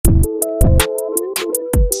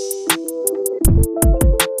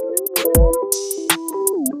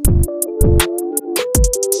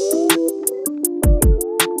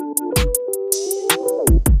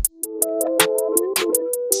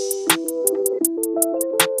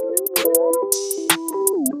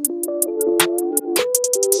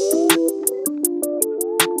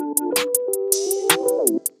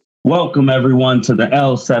Welcome, everyone, to the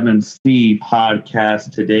L7C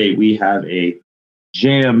podcast. Today, we have a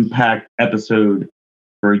jam-packed episode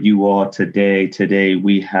for you all today. Today,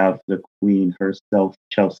 we have the queen herself,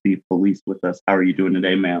 Chelsea Police, with us. How are you doing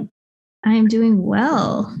today, ma'am? I am doing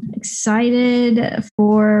well. Excited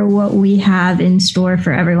for what we have in store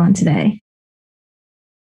for everyone today.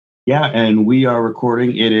 Yeah, and we are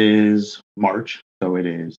recording. It is March, so it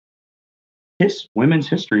is Women's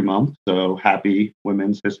History Month. So happy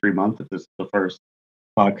Women's History Month. If this is the first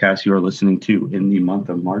podcast you're listening to in the month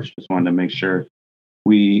of March, just wanted to make sure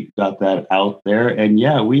we got that out there. And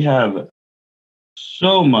yeah, we have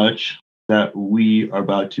so much that we are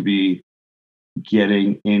about to be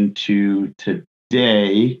getting into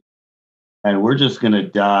today. And we're just going to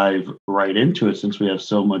dive right into it since we have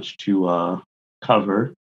so much to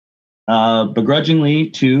cover.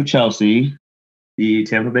 Begrudgingly to Chelsea, the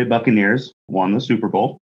Tampa Bay Buccaneers won the Super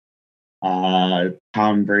Bowl.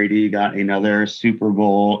 Tom Brady got another Super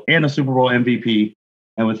Bowl and a Super Bowl MVP.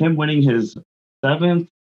 And with him winning his 7th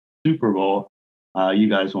Super Bowl, you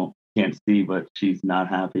guys can't see, but she's not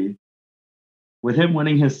happy. With him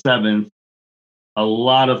winning his 7th, a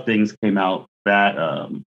lot of things came out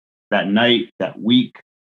that night, that week.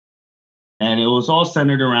 And it was all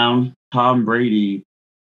centered around Tom Brady.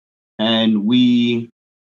 And we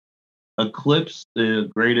eclipsed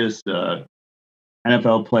the greatest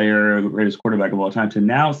NFL player, greatest quarterback of all time, to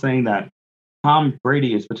now saying that Tom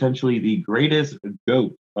Brady is potentially the greatest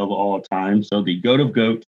GOAT of all time. So the GOAT of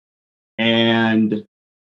GOAT and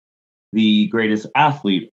the greatest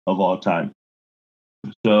athlete of all time.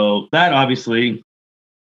 So that obviously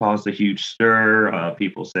caused a huge stir.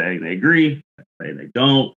 People saying they agree, saying they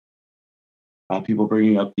don't. People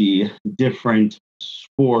bringing up the different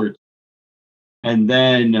sports. And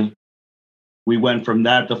then we went from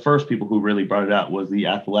that. The first people who really brought it out was The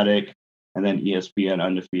Athletic, and then ESPN,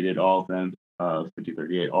 Undefeated, all of them,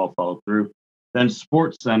 5038, all followed through. Then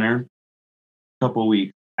Sports Center, a couple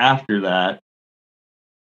weeks after that,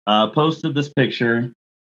 posted this picture.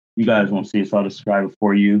 You guys won't see it, so I'll describe it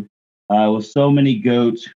for you. With so many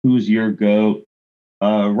GOATs, who's your GOAT?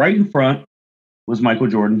 Right in front was Michael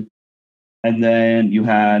Jordan. And then you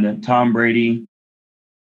had Tom Brady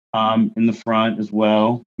in the front as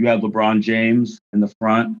well. You have LeBron James in the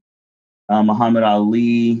front, Muhammad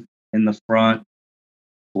Ali in the front,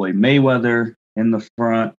 Floyd Mayweather in the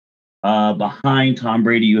front. Behind Tom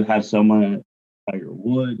Brady, you have someone, Tiger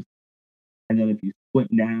Woods. And then if you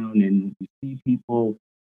squint down and you see people,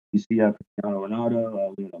 you see Cristiano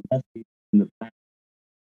Ronaldo, Lionel Messi in the back.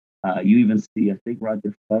 You even see, I think,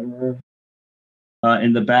 Roger Federer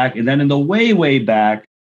in the back. And then in the way, way back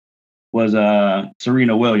was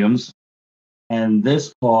Serena Williams. And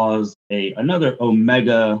this caused another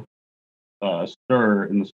Omega stir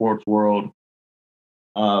in the sports world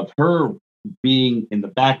of her being in the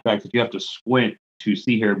backpack that you have to squint to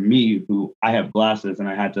see her. Me, who I have glasses, and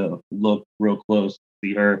I had to look real close to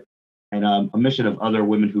see her. And a mission of other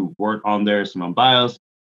women who weren't on there, Simone Biles,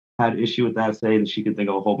 had issue with that, saying she could think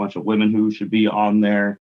of a whole bunch of women who should be on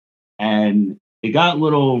there. And it got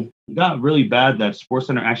really bad that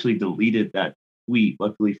SportsCenter actually deleted that tweet.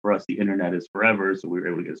 Luckily for us, the internet is forever, so we were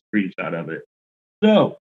able to get a screenshot of it.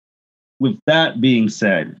 So, with that being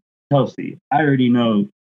said, Chelsea, I already know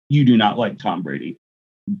you do not like Tom Brady,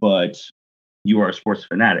 but you are a sports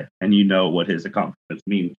fanatic, and you know what his accomplishments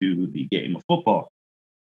mean to the game of football.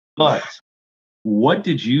 But what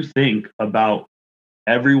did you think about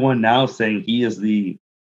everyone now saying he is the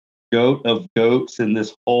GOAT of GOATs in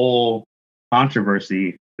this whole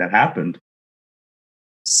controversy that happened?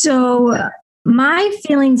 So my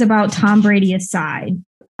feelings about Tom Brady aside,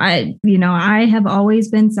 I have always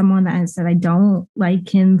been someone that has said I don't like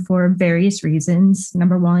him for various reasons.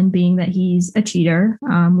 Number one being that he's a cheater.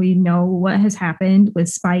 We know what has happened with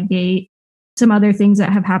Spygate, some other things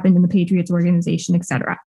that have happened in the Patriots organization,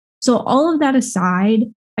 etc. So all of that aside,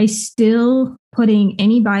 I still, putting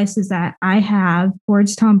any biases that I have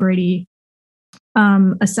towards Tom Brady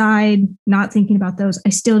aside, not thinking about those, I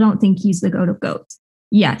still don't think he's the GOAT of GOATs.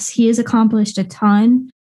 Yes, he has accomplished a ton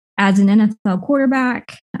as an NFL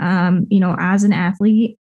quarterback, as an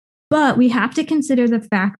athlete, but we have to consider the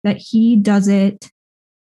fact that he does it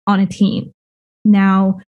on a team.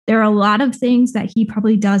 Now, there are a lot of things that he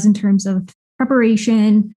probably does in terms of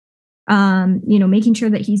preparation, making sure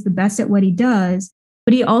that he's the best at what he does,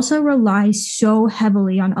 but he also relies so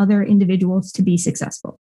heavily on other individuals to be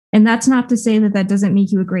successful. And that's not to say that doesn't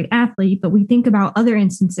make you a great athlete, but we think about other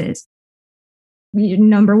instances.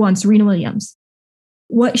 Number one, Serena Williams.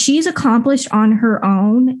 What she's accomplished on her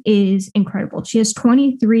own is incredible. She has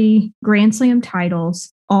 23 Grand Slam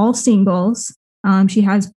titles, all singles. She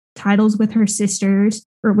has titles with her sisters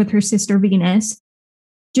or with her sister Venus.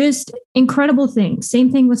 Just incredible things. Same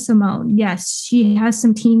thing with Simone. Yes, she has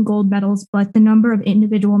some team gold medals, but the number of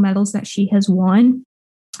individual medals that she has won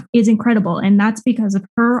is incredible. And that's because of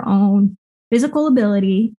her own physical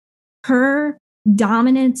ability, her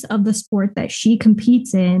dominance of the sport that she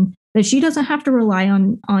competes in, that she doesn't have to rely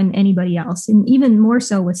on anybody else. And even more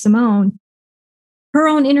so with Simone, her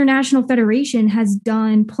own international federation has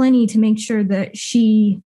done plenty to make sure that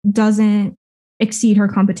she doesn't exceed her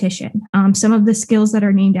competition. Some of the skills that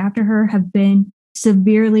are named after her have been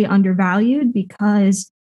severely undervalued because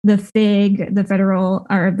the FIG, the federal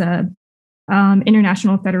or the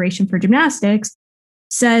International Federation for Gymnastics,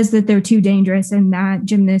 says that they're too dangerous and that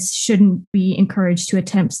gymnasts shouldn't be encouraged to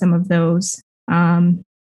attempt some of those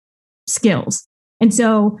skills. And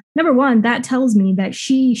so, number one, that tells me that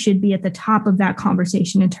she should be at the top of that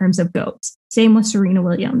conversation in terms of GOATs. Same with Serena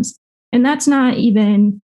Williams. And that's not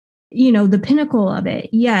even, the pinnacle of it.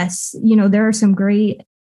 Yes, there are some great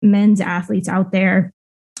men's athletes out there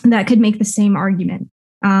that could make the same argument.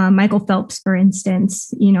 Michael Phelps, for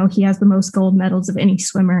instance, he has the most gold medals of any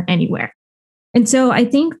swimmer anywhere. And so I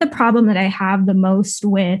think the problem that I have the most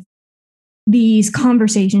with these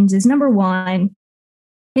conversations is, number one,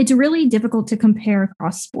 it's really difficult to compare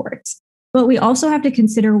across sports, but we also have to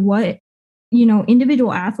consider what,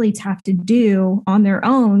 individual athletes have to do on their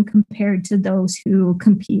own compared to those who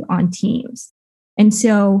compete on teams. And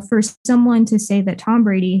so for someone to say that Tom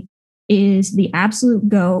Brady is the absolute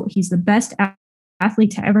GOAT, he's the best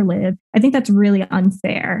athlete to ever live, I think that's really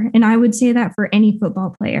unfair. And I would say that for any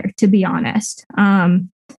football player, to be honest,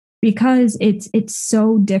 because it's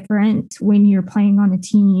so different when you're playing on a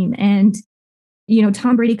team. And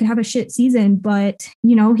Tom Brady could have a shit season, but,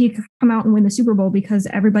 he could come out and win the Super Bowl because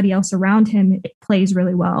everybody else around him plays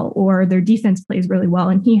really well, or their defense plays really well,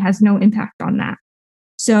 and he has no impact on that.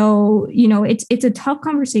 So, it's a tough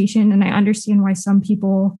conversation, and I understand why some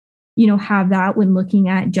people, have that when looking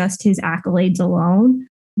at just his accolades alone.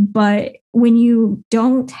 But when you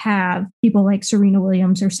don't have people like Serena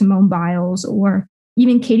Williams or Simone Biles or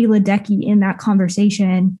even Katie Ledecky in that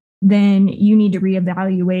conversation, then you need to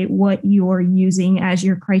reevaluate what you're using as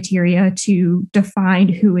your criteria to define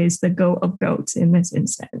who is the GOAT of GOATs in this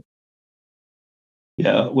instance.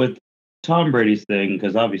 Yeah, with Tom Brady's thing,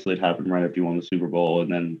 because obviously it happened right after you won the Super Bowl,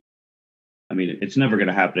 and then, it's never going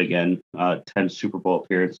to happen again. 10 Super Bowl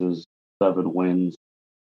appearances, 7 wins.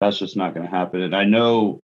 That's just not going to happen. And I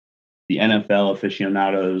know the NFL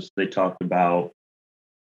aficionados, they talked about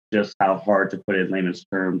just how hard to put it in layman's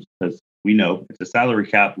terms, because we know it's a salary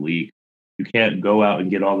cap league. You can't go out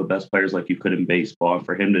and get all the best players like you could in baseball. And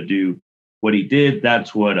for him to do what he did,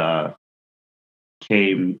 that's what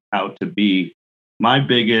came out to be. My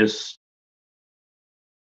biggest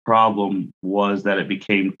problem was that it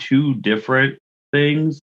became two different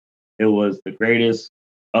things. It was the greatest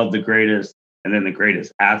of the greatest and then the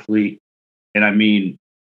greatest athlete. And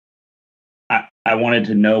I wanted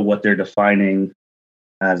to know what they're defining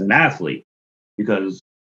as an athlete, because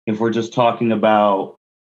if we're just talking about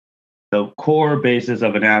the core basis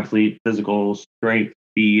of an athlete, physical strength,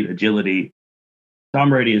 speed, agility, Tom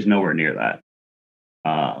Brady is nowhere near that.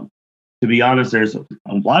 To be honest, there's a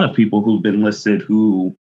lot of people who've been listed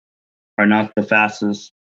who are not the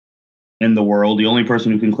fastest in the world. The only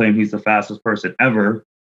person who can claim he's the fastest person ever,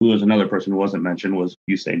 who was another person who wasn't mentioned, was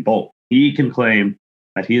Usain Bolt. He can claim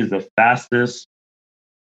that he is the fastest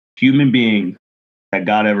human being that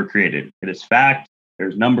God ever created. It is fact.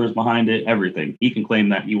 There's numbers behind it, everything. He can claim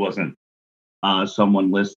that he wasn't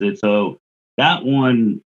someone listed. So that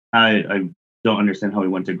one, I don't understand how he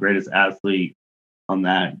went to greatest athlete on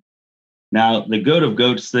that. Now, the GOAT of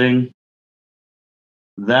GOATs thing,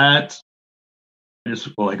 that is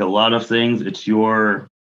like a lot of things. It's your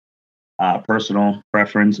personal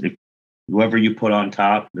preference. If whoever you put on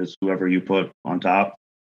top is whoever you put on top.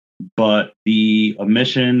 But the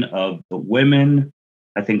omission of the women,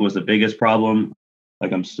 I think, was the biggest problem.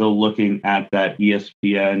 Like, I'm still looking at that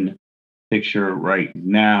ESPN picture right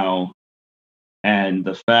now. And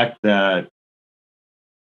the fact that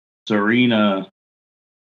Serena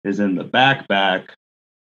is in the back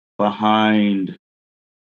behind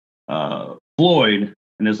Floyd,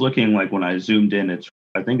 and is looking like, when I zoomed in,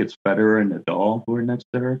 I think it's Federer and Nadal who are next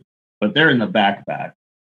to her, but they're in the back.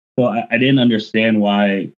 So I didn't understand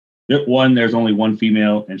why. One, there's only one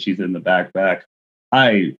female and she's in the back.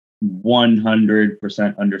 I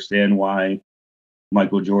 100% understand why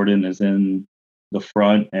Michael Jordan is in the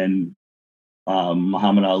front and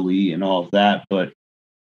Muhammad Ali and all of that, but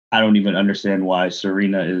I don't even understand why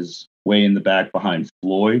Serena is way in the back behind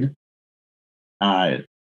Floyd.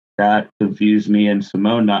 that confused me, and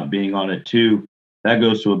Simone not being on it too. That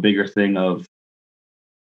goes to a bigger thing of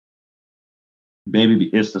maybe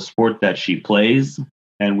it's the sport that she plays.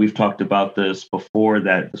 And we've talked about this before,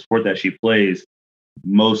 that the sport that she plays,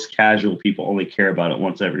 most casual people only care about it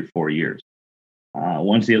once every 4 years.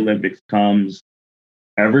 Once the Olympics comes,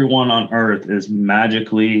 everyone on earth is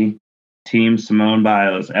magically Team Simone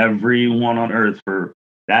Biles. Everyone on earth for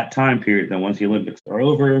that time period. Then once the Olympics are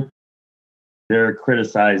over, they're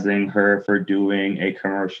criticizing her for doing a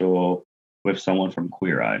commercial with someone from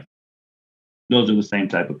Queer Eye. Those are the same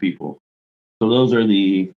type of people. So those are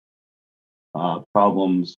the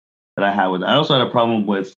problems that I had with it. I also had a problem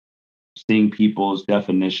with seeing people's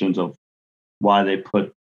definitions of why they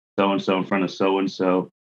put so and so in front of so and so.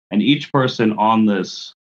 And each person on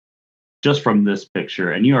this, just from this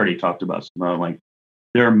picture, and you already talked about Simone, like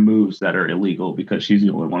there are moves that are illegal because she's the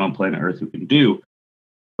only one on planet Earth who can do.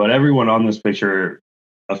 But everyone on this picture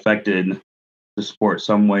affected the sport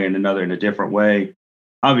some way and another in a different way.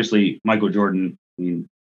 Obviously, Michael Jordan, I mean,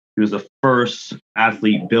 he was the first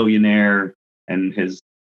athlete billionaire, and his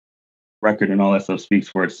record and all that stuff speaks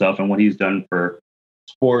for itself. And what he's done for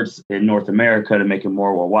sports in North America to make it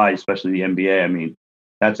more worldwide, especially the NBA, I mean,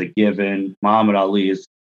 that's a given. Muhammad Ali is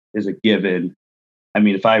a given. I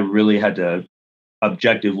mean, if I really had to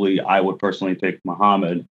objectively, I would personally pick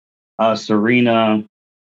Muhammad. Serena,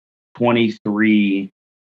 23.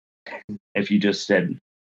 If you just said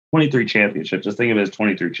 23 championships, just think of it as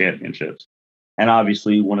 23 championships. And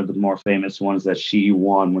obviously, one of the more famous ones that she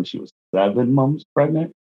won when she was 7 months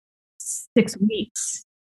pregnant. 6 weeks.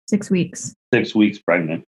 6 weeks. 6 weeks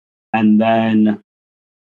pregnant. And then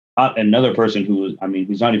another person who, I mean,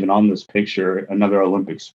 who's not even on this picture, another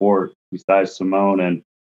Olympic sport besides Simone and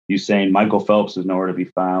Usain, Michael Phelps is nowhere to be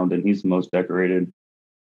found, and he's the most decorated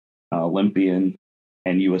Olympian.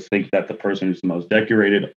 And you would think that the person who's the most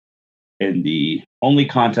decorated in the only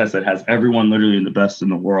contest that has everyone literally the best in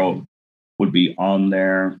the world would be on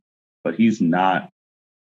there, but he's not.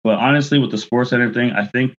 But honestly, with the Sports Center thing, I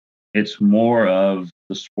think it's more of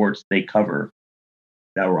the sports they cover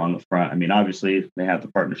that were on the front. I mean, obviously, they have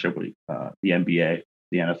the partnership with the NBA,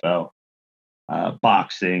 the NFL,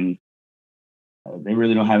 boxing. They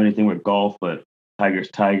really don't have anything with golf, but Tiger's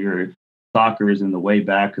Tiger. Soccer is in the way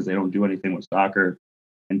back because they don't do anything with soccer.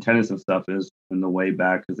 And tennis and stuff is in the way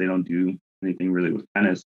back because they don't do anything really with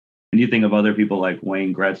tennis. And you think of other people like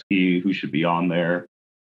Wayne Gretzky who should be on there.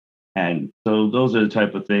 And so those are the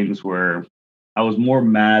type of things where I was more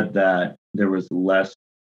mad that there was less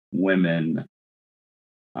women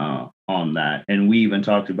on that. And we even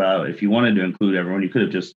talked about if you wanted to include everyone, you could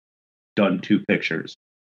have just done 2 pictures.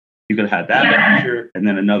 You could have had that picture and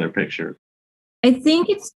then another picture. I think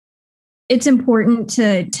it's important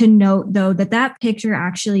to note though that picture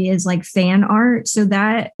actually is like fan art. So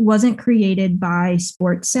that wasn't created by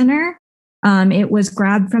Sports Center. It was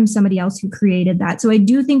grabbed from somebody else who created that. So I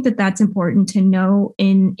do think that that's important to know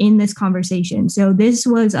in this conversation. So this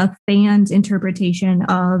was a fan's interpretation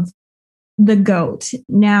of the GOAT.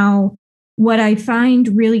 Now, what I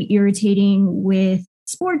find really irritating with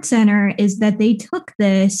Sports Center is that they took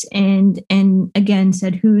this and again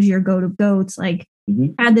said, who's your GOAT of GOATs? Like,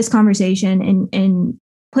 had this conversation and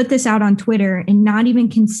put this out on Twitter and not even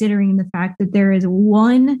considering the fact that there is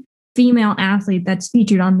one female athlete that's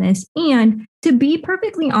featured on this. And to be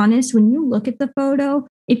perfectly honest, when you look at the photo,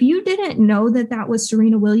 if you didn't know that was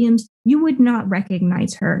Serena Williams, you would not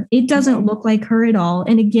recognize her. It doesn't look like her at all.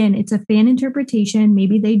 And again, it's a fan interpretation.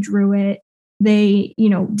 Maybe they drew it. They,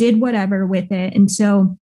 did whatever with it. And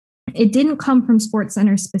so it didn't come from Sports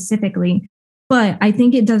Center specifically. But I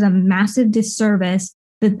think it does a massive disservice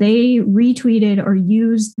that they retweeted or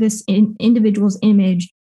used this individual's image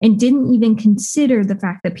and didn't even consider the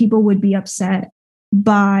fact that people would be upset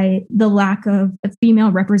by the lack of a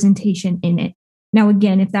female representation in it. Now,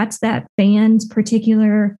 again, if that's that fan's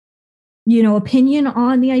particular, opinion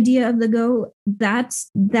on the idea of the GOAT, that's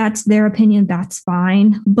their opinion. That's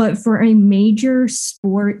fine. But for a major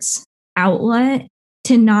sports outlet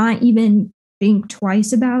to not even think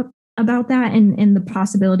twice about that and the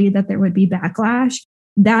possibility that there would be backlash,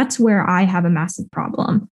 that's where I have a massive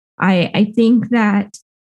problem. I think that,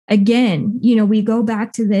 again, we go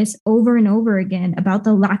back to this over and over again about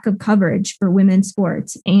the lack of coverage for women's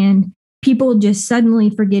sports and people just suddenly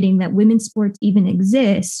forgetting that women's sports even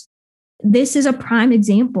exist. This is a prime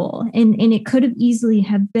example. And it could have easily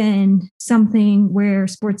have been something where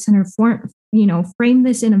Sports Center framed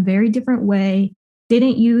this in a very different way,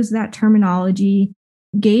 didn't use that terminology,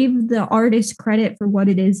 gave the artist credit for what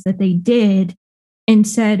it is that they did and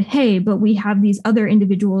said, hey, but we have these other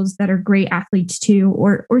individuals that are great athletes too,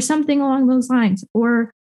 or something along those lines.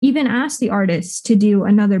 Or even asked the artists to do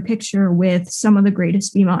another picture with some of the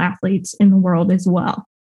greatest female athletes in the world as well.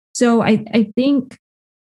 So I think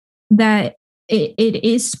that it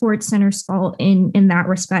is Sports Center's fault in that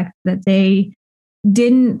respect, that they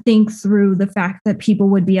didn't think through the fact that people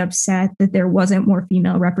would be upset that there wasn't more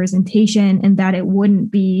female representation and that it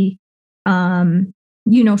wouldn't be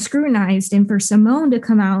scrutinized. And for Simone to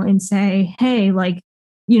come out and say, hey, like,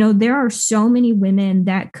 there are so many women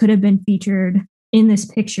that could have been featured in this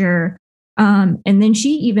picture. And then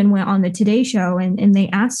she even went on the Today Show and they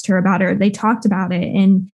asked her about it. They talked about it.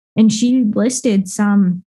 And she listed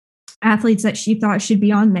some athletes that she thought should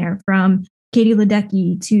be on there, from Katie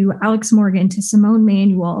Ledecky to Alex Morgan to Simone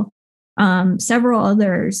Manuel, several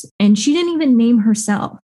others. And she didn't even name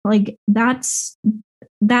herself. Like that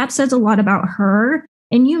says a lot about her.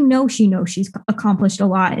 And she knows she's accomplished a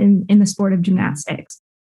lot in the sport of gymnastics.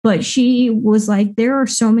 But she was like, there are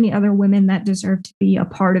so many other women that deserve to be a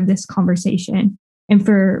part of this conversation. And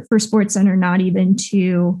for Sports Center not even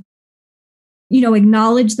to,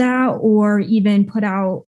 acknowledge that, or even put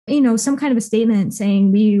out, some kind of a statement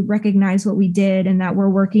saying we recognize what we did and that we're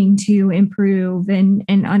working to improve and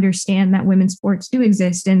understand that women's sports do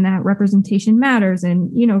exist and that representation matters.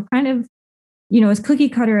 And, kind of, as cookie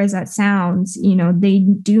cutter as that sounds, they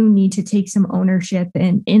do need to take some ownership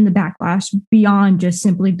in the backlash beyond just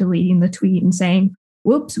simply deleting the tweet and saying,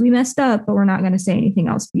 whoops, we messed up, but we're not going to say anything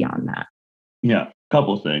else beyond that. Yeah, a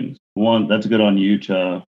couple of things. One, that's good on you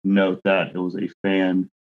to note that it was a fan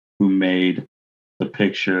who made the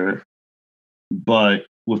picture. But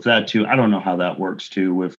with that too, I don't know how that works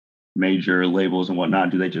too with major labels and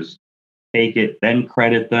whatnot. Do they just take it, then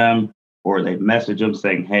credit them, or they message them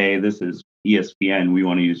saying, hey, this is ESPN, we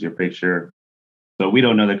want to use your picture? So we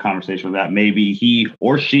don't know the conversation with that. Maybe he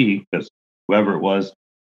or she, because whoever it was,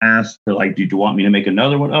 asked to like, did you want me to make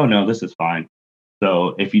another one? Oh no, this is fine.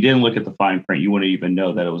 So if you didn't look at the fine print, you wouldn't even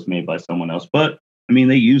know that it was made by someone else. But I mean,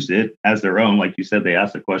 they used it as their own. Like you said, they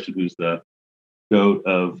asked the question, who's the GOAT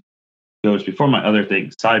of GOATs? Before my other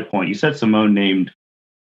thing, side point, you said Simone named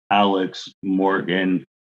Alex Morgan.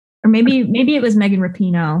 Or maybe it was Megan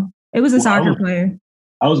Rapinoe. It was a soccer player.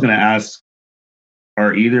 I was going to ask,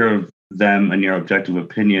 are either of them, in your objective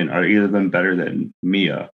opinion, are either of them better than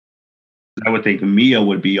Mia? I would think Mia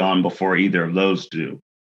would be on before either of those two.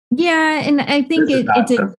 Yeah, and I think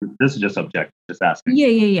this is just subjective, just asking.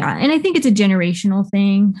 Yeah. And I think it's a generational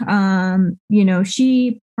thing.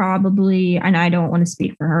 She probably, and I don't want to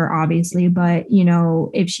speak for her, obviously, but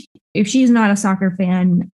if she's not a soccer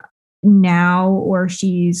fan now, or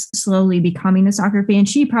she's slowly becoming a soccer fan,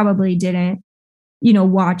 she probably didn't,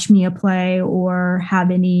 watch Mia play or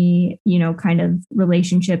have any, kind of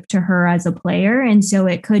relationship to her as a player. And so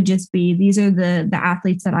it could just be, these are the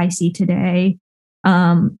athletes that I see today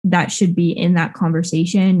that should be in that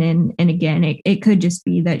conversation. And again, it could just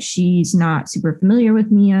be that she's not super familiar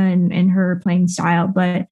with Mia and her playing style.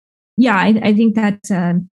 But yeah, I think that's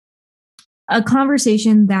a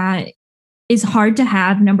conversation that is hard to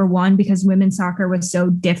have, number one, because women's soccer was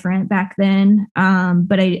so different back then.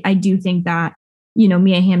 But I do think that,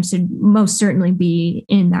 Mia Hamm should most certainly be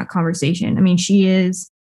in that conversation. I mean, she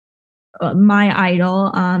is my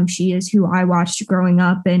idol. She is who I watched growing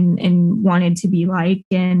up and wanted to be like.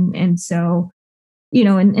 And so,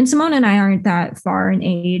 and Simone and I aren't that far in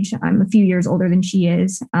age. I'm a few years older than she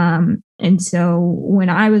is. And so when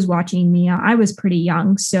I was watching Mia, I was pretty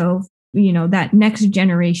young. So, that next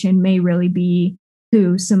generation may really be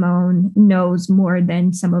who Simone knows more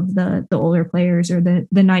than some of the older players, or the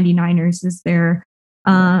 99ers as they're,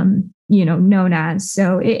 known as.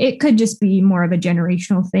 So it could just be more of a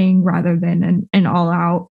generational thing rather than an all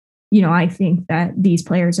out, I think that these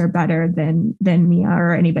players are better than Mia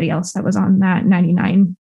or anybody else that was on that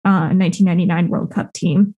 1999 World Cup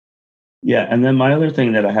team. Yeah. And then my other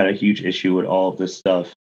thing that I had a huge issue with all of this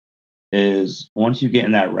stuff is once you get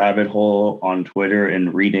in that rabbit hole on Twitter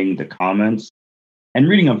and reading the comments and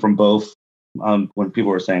reading them from both, when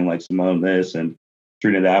people were saying like Simone this and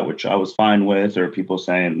Trina that, which I was fine with, or people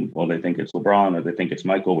saying, well, they think it's LeBron or they think it's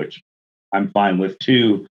Michael, which I'm fine with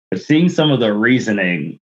too. But seeing some of the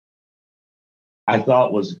reasoning, I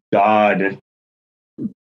thought was god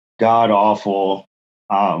awful.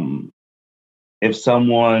 If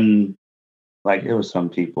someone, like, it was some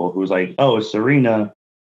people who was like, oh, it's Serena,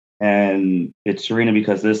 and it's Serena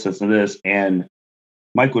because this, and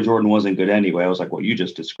Michael Jordan wasn't good anyway. I was like, well, you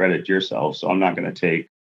just discredit yourself, so I'm not going to take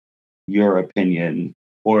your opinion.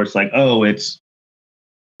 Or it's like, oh, it's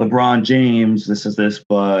LeBron James, this,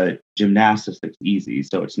 but gymnastics is easy,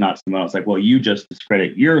 so it's not Simone. It's like, well, you just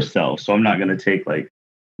discredit yourself, so I'm not going to take like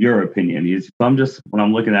your opinion. So I'm just, when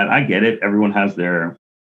I'm looking at it, I get it. Everyone has their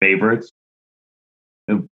favorites.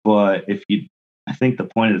 But I think the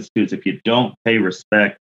point of this too is if you don't pay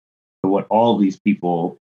respect to what all these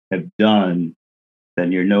people have done,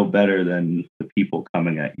 then you're no better than the people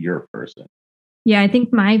coming at your person. Yeah, I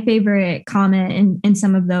think my favorite comment in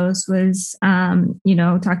some of those was,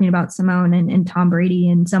 talking about Simone and Tom Brady.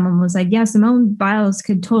 And someone was like, yeah, Simone Biles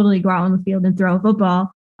could totally go out on the field and throw a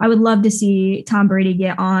football. I would love to see Tom Brady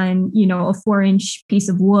get on, a 4-inch piece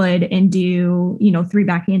of wood and do, 3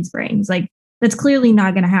 back handsprings. Like, that's clearly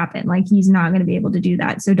not going to happen. Like, he's not going to be able to do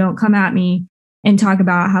that. So don't come at me and talk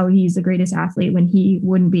about how he's the greatest athlete when he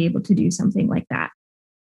wouldn't be able to do something like that.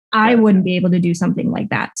 I wouldn't be able to do something like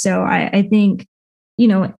that. So I think,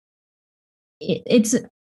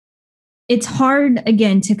 it's hard,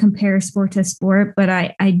 again, to compare sport to sport, but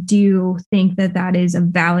I do think that is a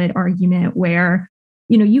valid argument where,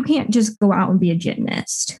 you can't just go out and be a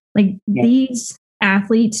gymnast. Like, these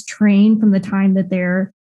athletes train from the time that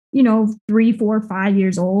they're, 3, 4, 5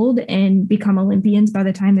 years old and become Olympians by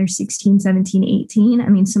the time they're 16, 17, 18. I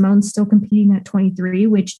mean, Simone's still competing at 23,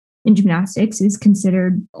 which in gymnastics is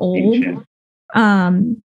considered old.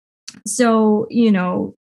 So,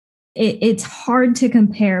 it's hard to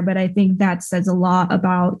compare, but I think that says a lot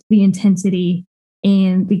about the intensity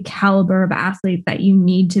and the caliber of athlete that you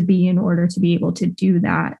need to be in order to be able to do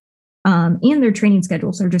that. And their training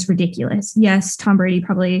schedules are just ridiculous. Yes, Tom Brady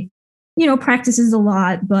probably, practices a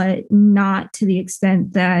lot, but not to the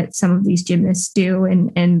extent that some of these gymnasts do,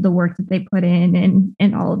 and the work that they put in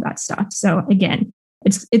and all of that stuff. So again,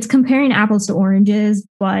 it's comparing apples to oranges,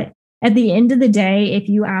 but at the end of the day, if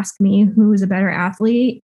you ask me who is a better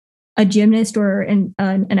athlete, a gymnast or an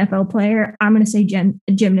NFL player, I'm going to say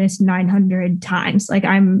gymnast 900 times. Like,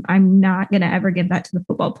 I'm not going to ever give that to the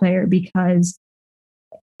football player because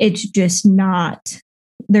it's just not,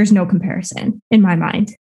 there's no comparison in my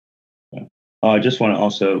mind. I just want to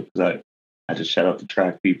also, because I just shout out the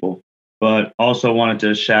track people, but also wanted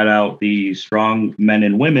to shout out the strong men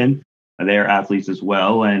and women. They're athletes as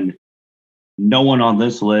well. And no one on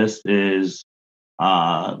this list is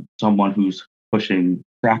someone who's pushing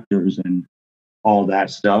tractors and all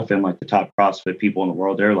that stuff. And like the top CrossFit people in the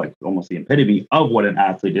world, they're like almost the epitome of what an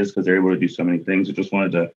athlete is because they're able to do so many things. I just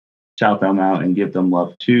wanted to shout them out and give them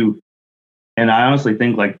love too. And I honestly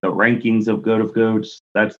think like the rankings of GOAT of GOATs,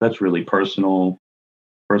 that's really personal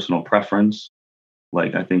preference.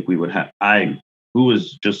 Like, I think we would have, who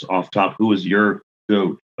was just off top, who was your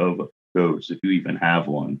GOAT of GOATs, if you even have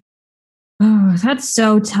one? Oh, that's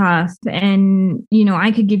so tough. And,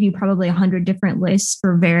 I could give you probably 100 different lists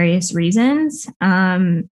for various reasons.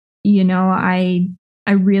 I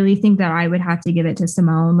really think that I would have to give it to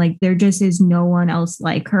Simone. Like, there just is no one else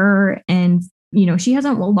like her. And, she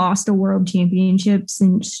hasn't lost a world championship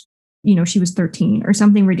since, she was 13 or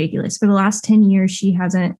something ridiculous. For the last 10 years, she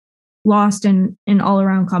hasn't lost an all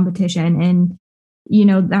around competition. And,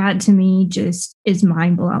 that to me just is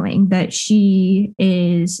mind blowing that she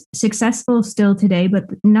is successful still today, but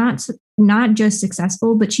not just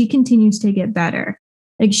successful, but she continues to get better.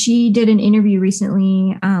 Like, she did an interview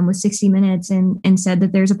recently with 60 Minutes and said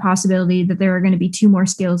that there's a possibility that there are going to be 2 more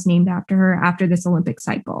skills named after her after this Olympic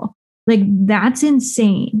cycle. Like, that's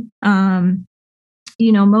insane.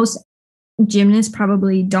 Most gymnasts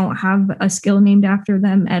probably don't have a skill named after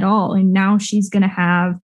them at all. And now she's going to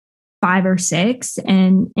have 5 or 6.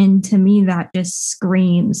 And to me, that just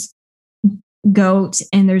screams GOAT,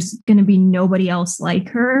 and there's going to be nobody else like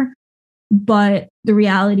her. But the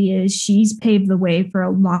reality is she's paved the way for a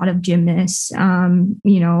lot of gymnasts.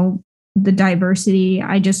 The diversity.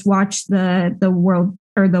 I just watched the World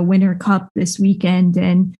or the Winter Cup this weekend,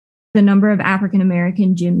 and the number of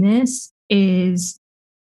African-American gymnasts is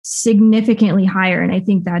significantly higher. And I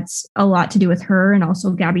think that's a lot to do with her and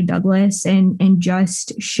also Gabby Douglas and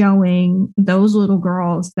just showing those little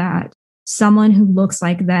girls that someone who looks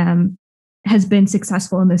like them has been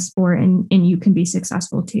successful in this sport, and you can be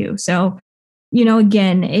successful too. So,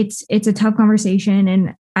 again, it's a tough conversation,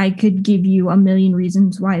 and I could give you a million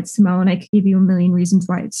reasons why it's Simone. I could give you a million reasons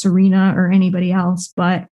why it's Serena or anybody else,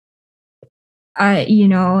 but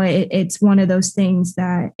it's one of those things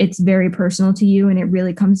that it's very personal to you, and it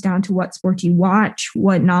really comes down to what sport you watch,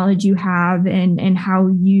 what knowledge you have, and how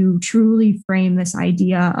you truly frame this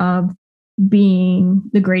idea of being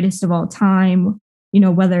the greatest of all time,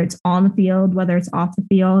 whether it's on the field, whether it's off the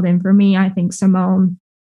field. And for me, I think Simone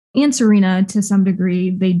and Serena, to some degree,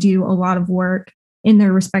 they do a lot of work in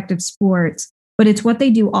their respective sports, but it's what they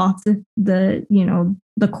do off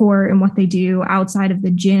the court and what they do outside of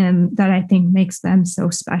the gym that I think makes them so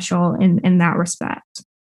special in that respect.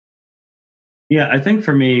 Yeah, I think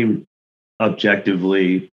for me,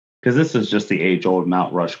 objectively, because this is just the age-old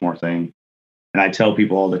Mount Rushmore thing. And I tell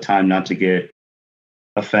people all the time not to get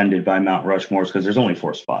offended by Mount Rushmores because there's only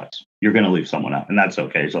 4 spots. You're going to leave someone out, and that's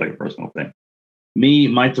okay. It's like a personal thing.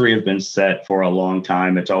 My 3 have been set for a long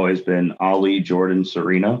time. It's always been Ali, Jordan,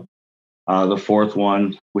 Serena. The 4th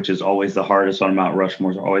one, which is always the hardest on Mount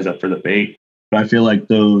Rushmores, are always up for debate. But I feel like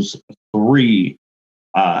those 3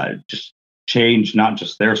 just change not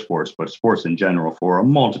just their sports, but sports in general for a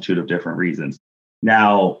multitude of different reasons.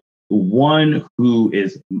 Now, one who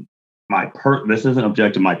is this isn't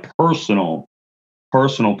objective, my personal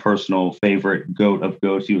favorite GOAT of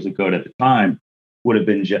GOATs, he was a GOAT at the time, would have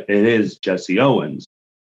been, it is Jesse Owens.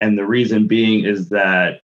 And the reason being is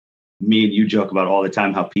that me and you joke about all the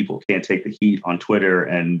time how people can't take the heat on Twitter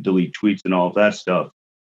and delete tweets and all of that stuff.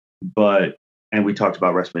 And we talked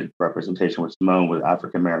about representation with Simone, with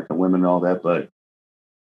African-American women and all that, but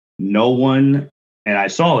no one, and I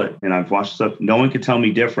saw it and I've watched stuff, no one could tell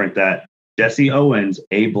me different that Jesse Owens,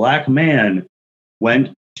 a black man,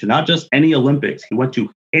 went to not just any Olympics, he went to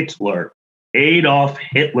Adolf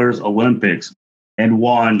Hitler's Olympics and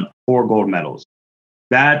won 4 gold medals.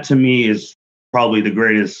 That to me is probably the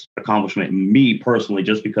greatest accomplishment, me personally,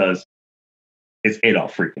 just because it's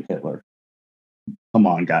Adolf freaking Hitler. Come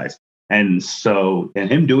on, guys. And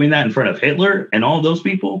him doing that in front of Hitler and all those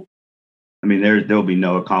people, I mean, there'll be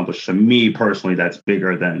no accomplishment to me personally that's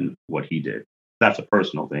bigger than what he did. That's a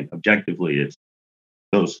personal thing. Objectively, it's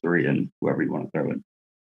those 3 and whoever you want to throw in.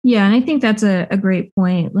 Yeah, and I think that's a great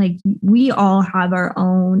point. Like, we all have our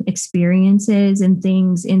own experiences and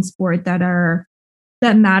things in sport that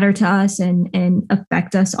matter to us and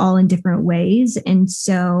affect us all in different ways. And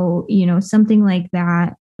so, something like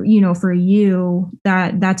that, for you,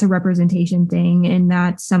 that's a representation thing. And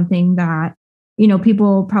that's something that,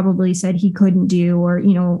 people probably said he couldn't do, or,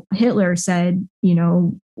 Hitler said,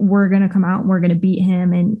 we're going to come out and we're going to beat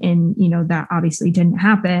him. And, that obviously didn't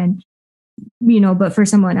happen, but for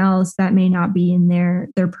someone else that may not be in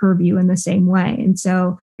their purview in the same way. And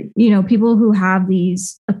so, people who have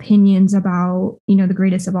these opinions about, the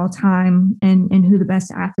greatest of all time and who the best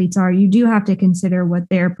athletes are, you do have to consider what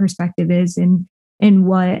their perspective is and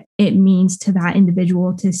what it means to that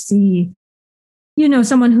individual to see,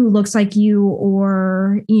 someone who looks like you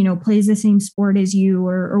or, plays the same sport as you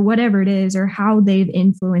or whatever it is, or how they've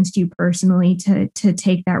influenced you personally to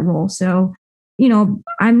take that role. So,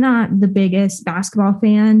 I'm not the biggest basketball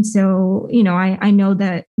fan. So, I know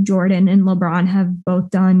that Jordan and LeBron have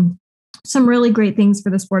both done some really great things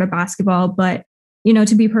for the sport of basketball. But,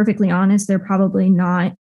 to be perfectly honest, they're probably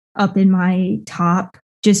not up in my top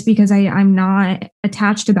just because I'm not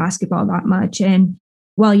attached to basketball that much. And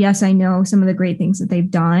while, yes, I know some of the great things that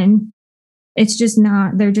they've done, they're just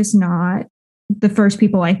not the first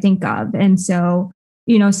people I think of. And so,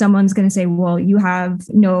 someone's going to say, well, you have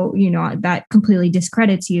no, that completely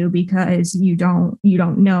discredits you because you don't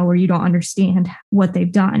know or you don't understand what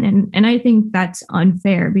they've done. And I think that's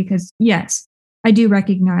unfair because, yes, I do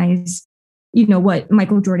recognize, what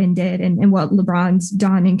Michael Jordan did and what LeBron's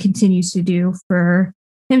done and continues to do for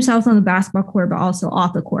himself on the basketball court, but also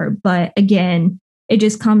off the court. But again, it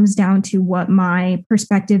just comes down to what my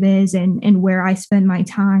perspective is and where I spend my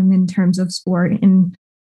time in terms of sport. And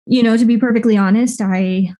to be perfectly honest,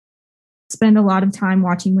 I spend a lot of time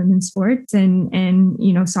watching women's sports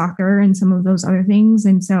and soccer and some of those other things.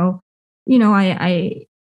 And so, I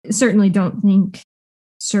certainly don't think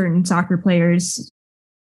certain soccer players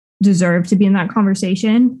deserve to be in that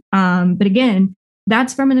conversation. But again,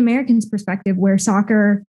 that's from an American's perspective where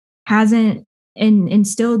soccer hasn't and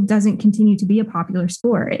still doesn't continue to be a popular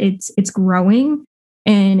sport. It's growing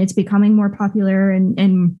and it's becoming more popular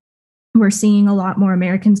and we're seeing a lot more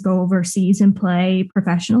Americans go overseas and play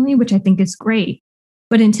professionally, which I think is great.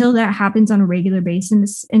 But until that happens on a regular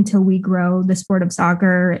basis, until we grow the sport of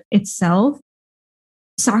soccer itself,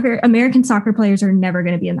 American soccer players are never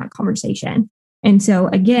going to be in that conversation. And so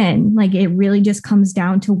again, like it really just comes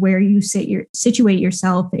down to where you situate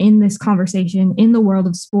yourself in this conversation in the world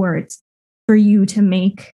of sports for you to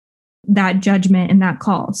make that judgment and that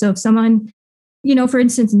call. So if someone, for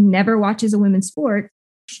instance, never watches a women's sport,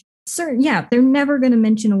 they're never going to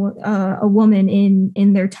mention a woman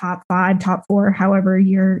in their top 5, top 4, however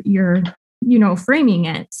you're framing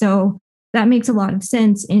it. So that makes a lot of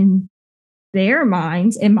sense in their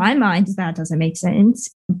minds. In my mind, that doesn't make sense.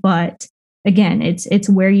 But again, it's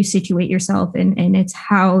where you situate yourself and it's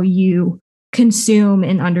how you consume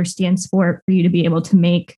and understand sport for you to be able to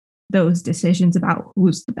make those decisions about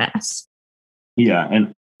who's the best. Yeah,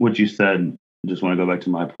 and what you said, I just want to go back to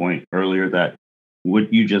my point earlier that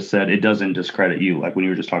what you just said, it doesn't discredit you. Like when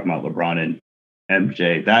you were just talking about LeBron and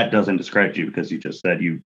MJ, that doesn't discredit you because you just said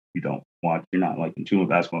you you don't watch, you're not like in tune with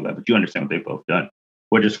basketball, but you understand what they've both done.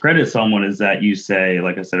 What discredits someone is that you say,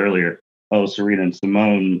 like I said earlier, oh, Serena and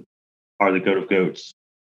Simone are the goat of goats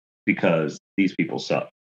because these people suck.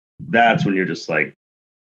 That's when you're just like,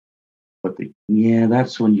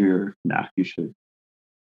 that's when you should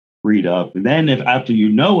read up. And then if after you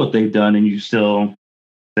know what they've done and you still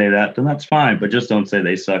say that, then that's fine. But just don't say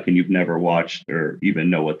they suck and you've never watched or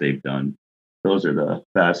even know what they've done. Those are the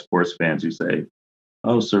fast sports fans who say,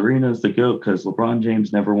 oh, Serena's the GOAT because LeBron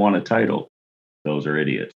James never won a title. Those are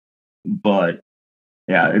idiots. But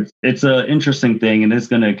yeah, it's an interesting thing, and it's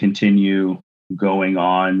going to continue going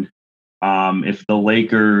on. If the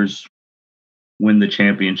Lakers win the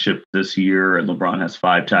championship this year and LeBron has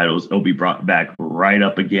 5 titles, it'll be brought back right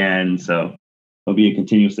up again. So it'll be a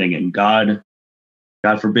continuous thing. And God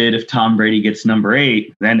forbid if Tom Brady gets number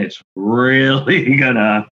 8, then it's really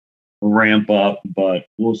gonna ramp up, but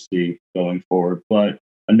we'll see going forward. But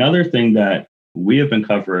another thing that we have been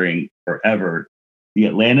covering forever, the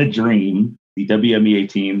Atlanta Dream, the WNBA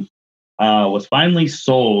team, was finally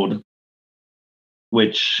sold,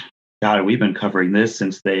 which, God, we've been covering this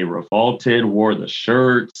since they revolted, wore the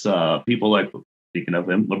shirts. People like, speaking of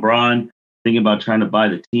him, LeBron, thinking about trying to buy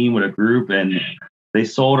the team with a group, and they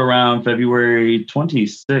sold around February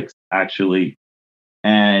 26th, actually.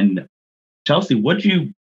 And Chelsea, what do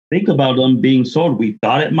you think about them being sold? We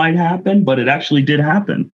thought it might happen, but it actually did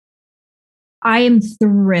happen. I am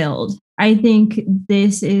thrilled. I think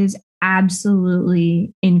this is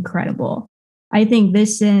absolutely incredible. I think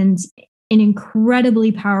this sends an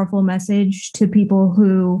incredibly powerful message to people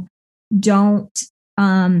who don't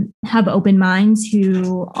have open minds,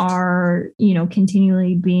 who are,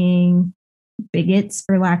 continually being bigots,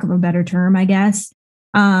 for lack of a better term, I guess,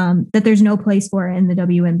 that there's no place for it in the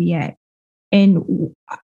WNBA. And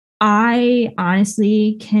I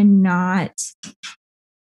honestly cannot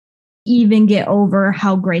even get over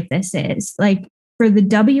how great this is. Like, for the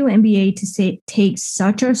WNBA to take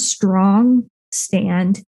such a strong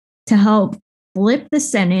stand to help flip the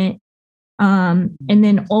Senate, and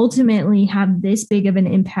then ultimately have this big of an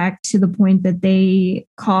impact to the point that they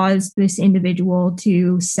caused this individual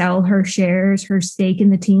to sell her shares, her stake in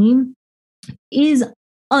the team, is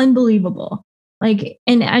unbelievable. Like,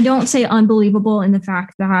 and I don't say unbelievable in the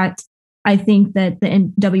fact that I think that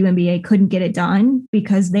the WNBA couldn't get it done,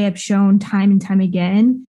 because they have shown time and time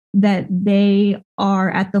again that they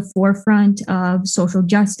are at the forefront of social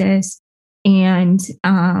justice and,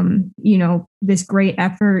 this great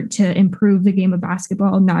effort to improve the game of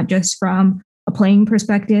basketball, not just from a playing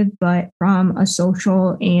perspective, but from a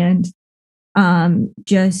social and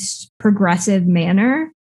just progressive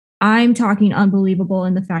manner. I'm talking unbelievable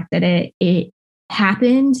in the fact that it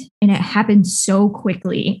happened, and it happened so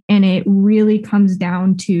quickly. And it really comes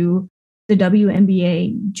down to the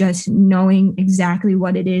WNBA just knowing exactly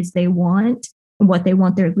what it is they want and what they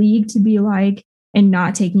want their league to be like, and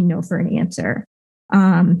not taking no for an answer.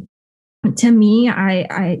 To me,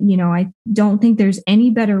 I don't think there's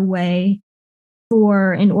any better way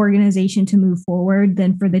for an organization to move forward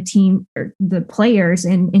than for the team or the players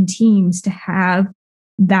and teams to have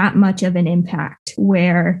that much of an impact,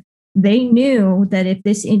 where they knew that if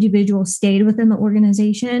this individual stayed within the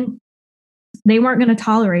organization, they weren't going to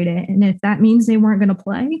tolerate it. And if that means they weren't going to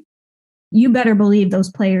play, you better believe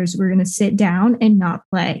those players were going to sit down and not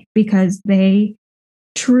play, because they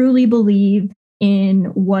truly believe in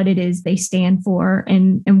what it is they stand for,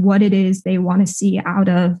 and what it is they want to see out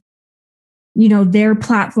of, their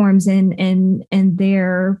platforms and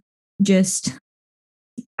their just,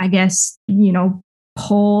 I guess,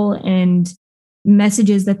 poll and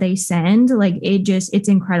messages that they send. Like, it's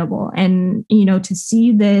incredible. And, to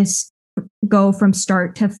see this go from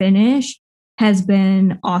start to finish has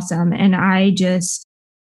been awesome. And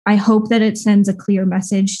I hope that it sends a clear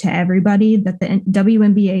message to everybody that the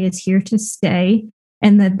WNBA is here to stay,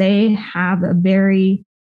 and that they have a very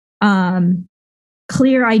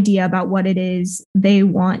clear idea about what it is they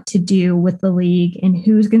want to do with the league, and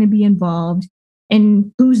who's going to be involved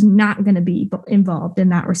and who's not going to be involved in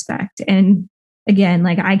that respect. And again,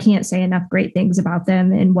 like, I can't say enough great things about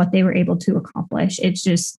them and what they were able to accomplish.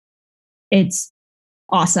 It's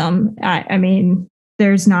awesome. I mean,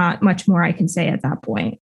 there's not much more I can say at that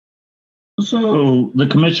point. So the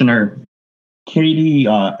commissioner, Katie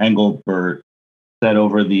Engelbert, said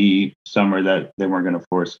over the summer that they weren't going to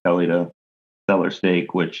force Kelly to sell her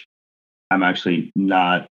stake, which I'm actually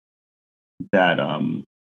not that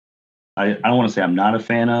I don't want to say I'm not a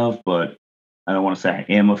fan of, but I don't want to say I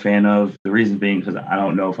am a fan of. The reason being because I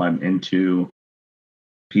don't know if I'm into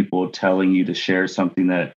people telling you to share something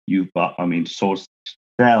that you've bought. I mean,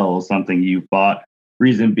 sell something you bought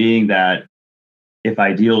Reason being that if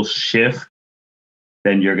ideals shift,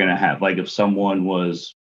 then you're going to have, like, if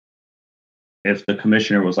the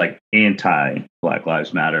commissioner was like anti Black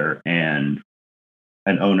Lives Matter and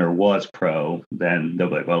an owner was pro, then they'll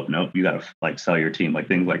be like, well, nope, you got to like sell your team, like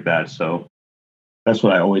things like that. So that's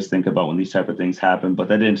what I always think about when these type of things happen. But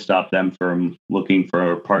that didn't stop them from looking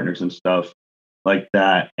for partners and stuff like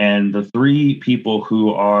that. And the three people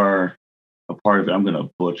who are a part of it, I'm going to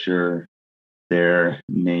butcher their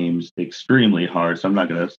names extremely hard, so I'm not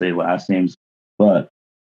going to say last names. But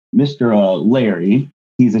Mr. Larry,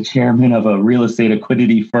 he's a chairman of a real estate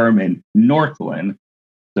equity firm in Northland.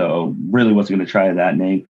 So really wasn't going to try that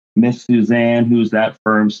name. Miss Suzanne, who's that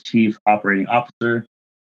firm's chief operating officer.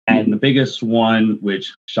 And the biggest one,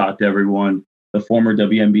 which shocked everyone, the former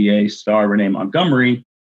WNBA star Renee Montgomery.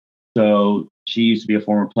 So she used to be a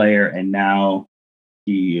former player, and now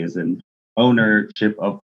he is an ownership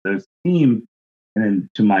of this team. And then,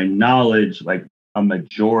 to my knowledge, like a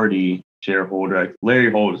majority shareholder.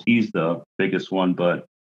 Larry Holds, he's the biggest one, but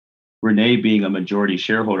Renee being a majority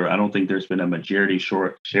shareholder, I don't think there's been a majority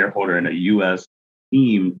shareholder in a U.S.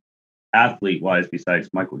 team athlete-wise besides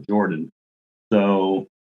Michael Jordan. So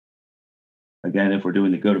again, if we're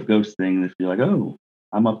doing the goat of goats thing, if you're like, oh,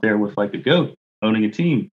 I'm up there with like a goat owning a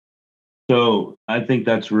team. So I think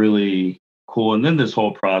that's really cool. And then this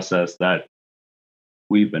whole process that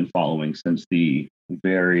we've been following since the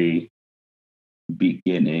very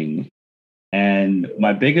beginning. And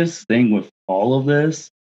my biggest thing with all of this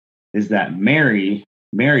is that Mary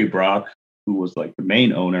Brock, who was like the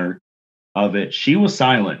main owner of it, she was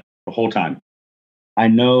silent the whole time. I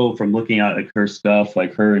know from looking at like her stuff,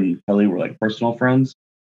 like her and Kelly were like personal friends,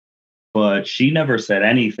 but she never said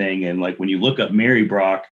anything. And like when you look up Mary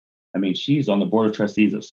Brock, I mean, she's on the board of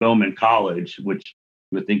trustees of Spelman College, which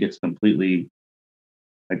you would think it's completely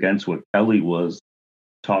against what Kelly was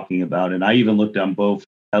talking about. And I even looked on both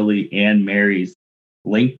Kelly and Mary's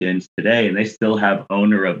LinkedIn's today, and they still have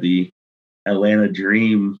owner of the Atlanta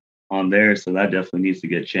Dream on there. So that definitely needs to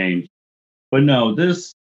get changed. But no,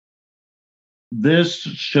 this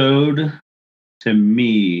showed to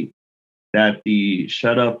me that the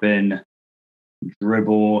shut up and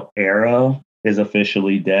dribble era is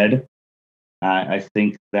officially dead. I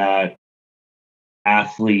think that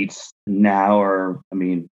athletes now are, I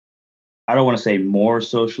mean, I don't want to say more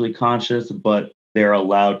socially conscious, but they're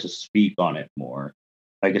allowed to speak on it more.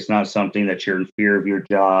 Like it's not something that you're in fear of your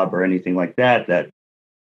job or anything like that, that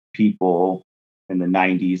people in the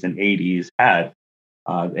 90s and 80s had.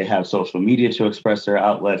 They have social media to express their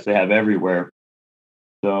outlets. They have everywhere.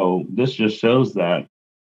 So this just shows that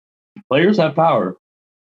players have power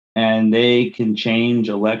and they can change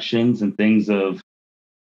elections and things of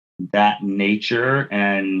that nature.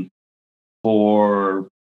 And for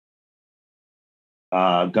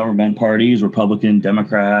government parties, Republican,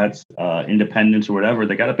 Democrats, independents, or whatever,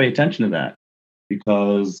 they got to pay attention to that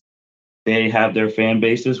because they have their fan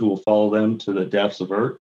bases who will follow them to the depths of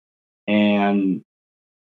earth. And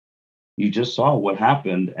you just saw what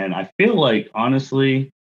happened. And I feel like,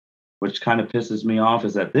 honestly, which kind of pisses me off,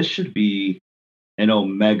 is that this should be an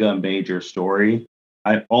Omega major story.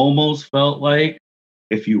 I almost felt like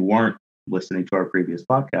if you weren't listening to our previous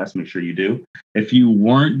podcast, make sure you do. If you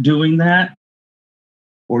weren't doing that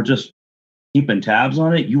or just keeping tabs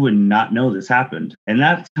on it, you would not know this happened. And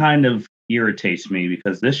that kind of irritates me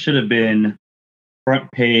because this should have been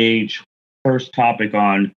front page, first topic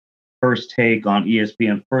on First Take on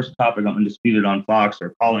ESPN, first topic on Undisputed on Fox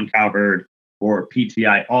or Colin Cowherd or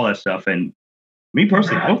PTI, all that stuff. And me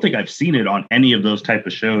personally, I don't think I've seen it on any of those type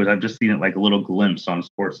of shows. I've just seen it like a little glimpse on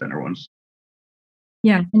SportsCenter once.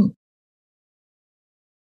 Yeah.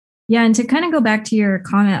 Yeah, and to kind of go back to your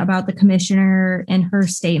comment about the commissioner and her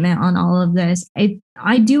statement on all of this,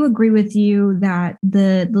 I do agree with you that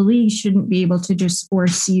the league shouldn't be able to just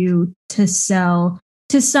force you to sell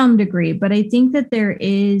to some degree. But I think that there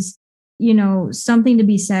is, something to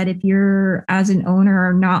be said if you're as an owner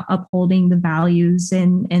are not upholding the values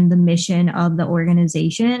and the mission of the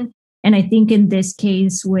organization. And I think in this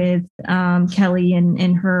case with Kelly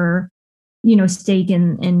and her stake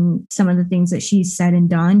in some of the things that she's said and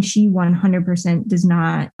done, she 100% does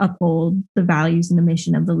not uphold the values and the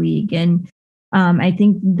mission of the league. And I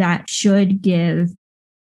think that should give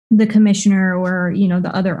the commissioner or,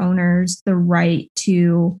 the other owners the right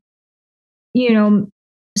to,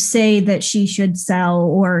 say that she should sell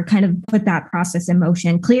or kind of put that process in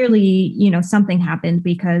motion. Clearly, something happened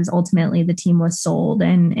because ultimately the team was sold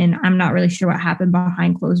and I'm not really sure what happened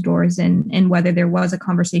behind closed doors and whether there was a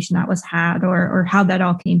conversation that was had or how that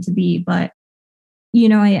all came to be. But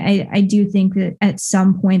I do think that at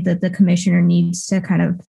some point that the commissioner needs to kind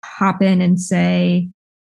of hop in and say,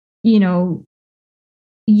 you know,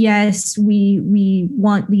 yes, we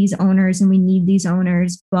want these owners and we need these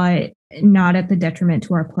owners, but not at the detriment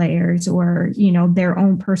to our players, or, their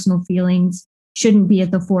own personal feelings shouldn't be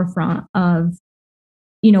at the forefront of,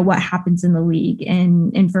 what happens in the league.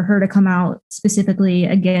 And for her to come out specifically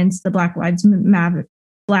against the Black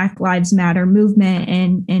Lives Matter movement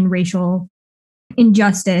and racial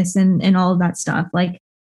injustice and all of that stuff, like,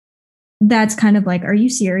 that's kind of like, are you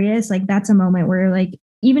serious? Like, that's a moment where, like,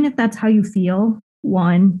 even if that's how you feel,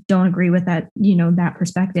 one, don't agree with that, that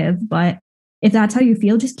perspective. But if that's how you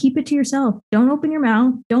feel, just keep it to yourself. Don't open your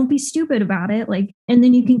mouth. Don't be stupid about it. Like, and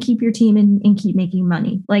then you can keep your team and keep making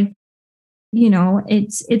money. Like,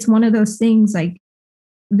 it's one of those things, like,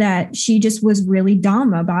 that she just was really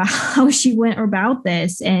dumb about how she went about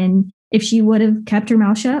this. And if she would have kept her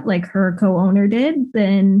mouth shut, like her co-owner did,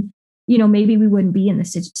 then, maybe we wouldn't be in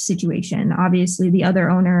this situation. Obviously, the other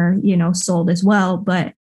owner, sold as well.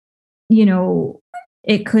 But,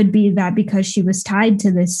 it could be that because she was tied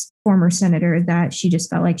to this former senator that she just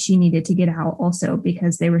felt like she needed to get out also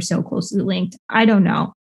because they were so closely linked. I don't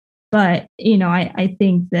know. But, I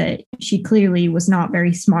think that she clearly was not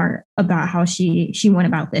very smart about how she went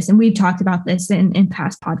about this. And we've talked about this in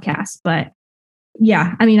past podcasts. But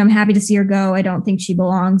yeah, I mean, I'm happy to see her go. I don't think she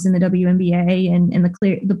belongs in the WNBA, and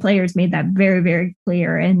the players made that very, very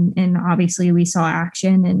clear. And obviously we saw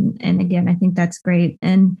action. And again, I think that's great.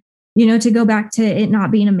 And, to go back to it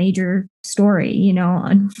not being a major story,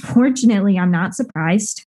 unfortunately, I'm not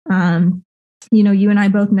surprised. You and I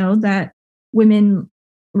both know that women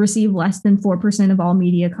receive less than 4% of all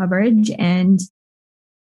media coverage. And,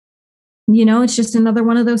 it's just another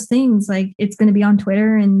one of those things. Like, it's going to be on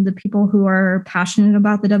Twitter, and the people who are passionate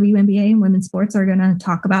about the WNBA and women's sports are going to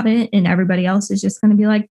talk about it. And everybody else is just going to be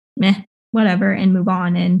like, meh, whatever, and move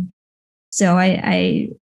on. And so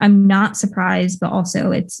I'm not surprised, but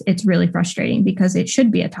also it's really frustrating because it should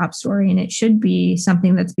be a top story and it should be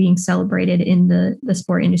something that's being celebrated in the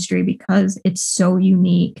sport industry because it's so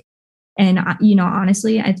unique. And,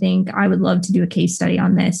 honestly, I think I would love to do a case study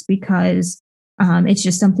on this because it's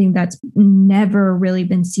just something that's never really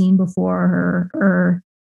been seen before or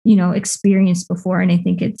experienced before. And I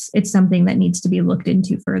think it's something that needs to be looked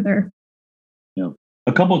into further.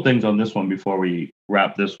 A couple of things on this one before we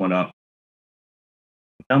wrap this one up.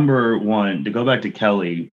 Number one, to go back to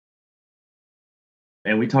Kelly,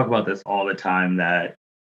 and we talk about this all the time, that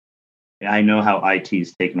I know how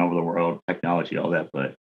IT's taken over the world, technology, all that,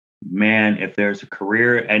 but man, if there's a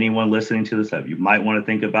career, anyone listening to this that you might want to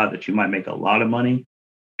think about, that you might make a lot of money,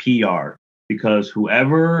 PR, because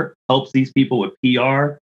whoever helps these people with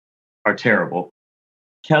PR are terrible.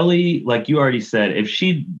 Kelly, like you already said, if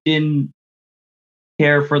she didn't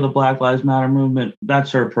care for the Black Lives Matter movement,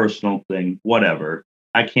 that's her personal thing, whatever.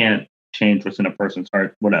 I can't change what's in a person's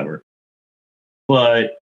heart, whatever.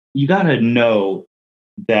 But you got to know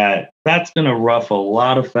that that's going to ruffle a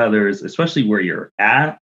lot of feathers, especially where you're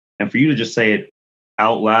at. And for you to just say it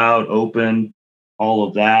out loud, open, all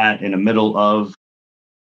of that in the middle of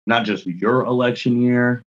not just your election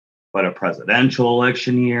year, but a presidential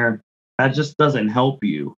election year, that just doesn't help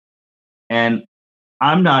you. And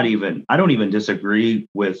I don't even disagree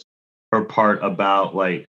with her part about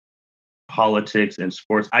like politics and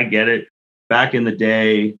sports. I get it. Back in the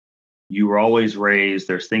day, you were always raised.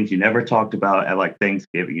 There's things you never talked about at like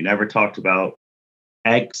Thanksgiving. You never talked about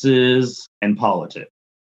exes and politics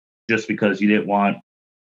just because you didn't want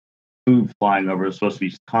food flying over. It was supposed to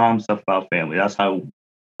be calm stuff about family. That's how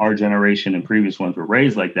our generation and previous ones were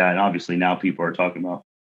raised like that. And obviously now people are talking about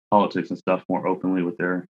politics and stuff more openly with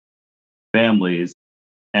their families.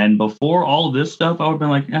 And before all of this stuff, I would have been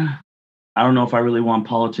like, I don't know if I really want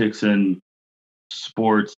politics and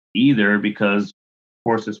sports either, because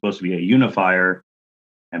sports is supposed to be a unifier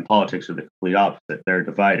and politics are the complete opposite. They're a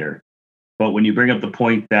divider. But when you bring up the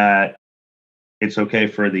point that it's okay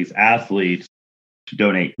for these athletes to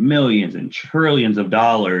donate millions and trillions of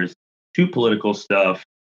dollars to political stuff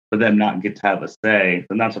for them not get to have a say,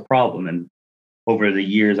 then that's a problem. And over the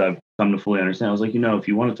years, I've come to fully understand. I was like, if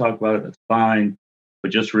you want to talk about it, that's fine.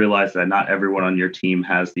 But just realize that not everyone on your team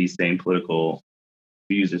has these same political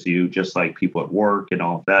views as you, just like people at work and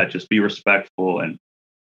all of that. Just be respectful and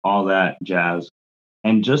all that jazz.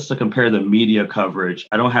 And just to compare the media coverage,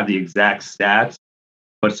 I don't have the exact stats,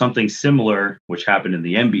 but something similar, which happened in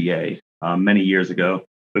the NBA many years ago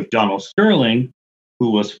with Donald Sterling, who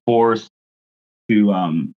was forced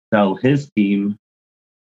to sell his team.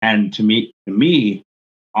 And to me,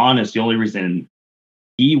 honest, the only reason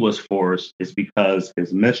he was forced is because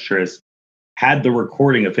his mistress had the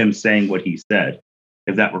recording of him saying what he said.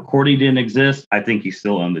 If that recording didn't exist, I think he's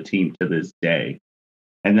still on the team to this day.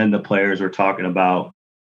 And then the players were talking about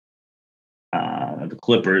the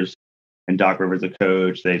Clippers and Doc Rivers, the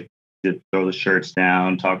coach. They did throw the shirts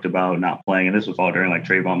down, talked about not playing. And this was all during like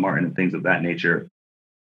Trayvon Martin and things of that nature.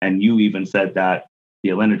 And you even said that the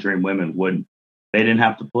Atlanta Dream women they didn't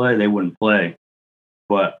have to play, they wouldn't play.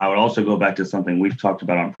 But I would also go back to something we've talked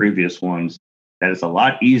about on previous ones, that it's a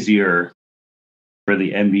lot easier for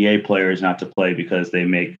the NBA players not to play because they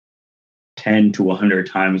make 10 to 100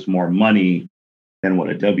 times more money than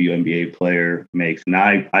what a WNBA player makes. And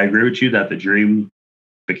I agree with you that the dream,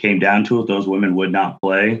 if it came down to it, those women would not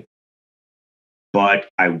play. But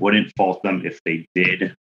I wouldn't fault them if they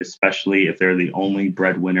did, especially if they're the only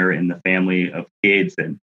breadwinner in the family of kids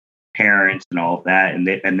and parents and all of that. And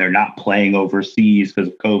they're not playing overseas because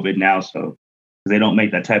of COVID now. So they don't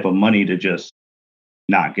make that type of money to just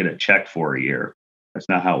not get a check for a year. That's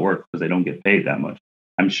not how it works because they don't get paid that much.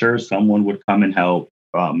 I'm sure someone would come and help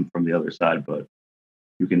from the other side, but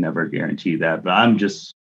you can never guarantee that. But I'm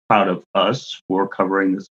just proud of us for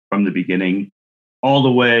covering this from the beginning all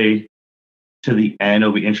the way to the end.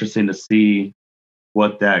 It'll be interesting to see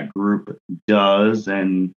what that group does.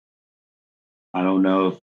 And I don't know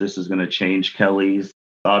if this is going to change Kelly's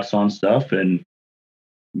thoughts on stuff. And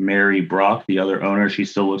Mary Brock, the other owner, she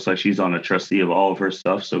still looks like she's on a trustee of all of her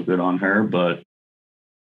stuff. So good on her. But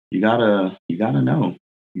you gotta know.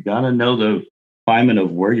 You gotta know the climate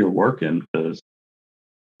of where you're working, because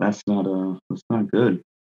that's not good.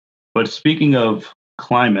 But speaking of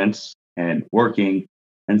climates and working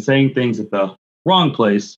and saying things at the wrong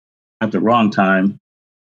place at the wrong time,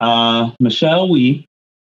 Michelle Wie,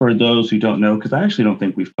 for those who don't know, because I actually don't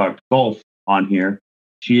think we've talked golf on here,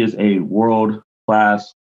 she is a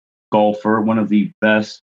world-class golfer, one of the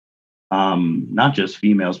best, not just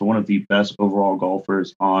females, but one of the best overall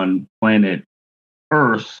golfers on planet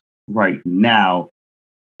Earth right now.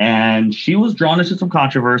 And she was drawn into some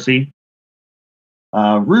controversy.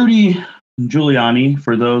 Rudy Giuliani,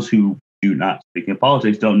 for those who do not, speaking of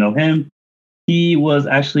politics, don't know him, he was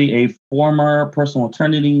actually a former personal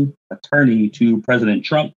attorney to President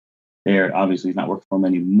Trump. There, obviously, he's not working for him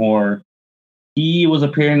anymore. He was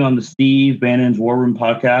appearing on the Steve Bannon's War Room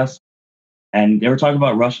podcast, and they were talking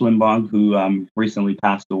about Rush Limbaugh, who recently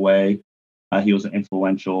passed away. He was an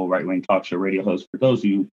influential right-wing talk show radio host, for those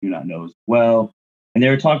who do not know as well. And they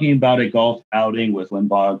were talking about a golf outing with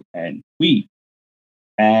Limbaugh and Wie.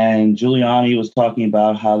 And Giuliani was talking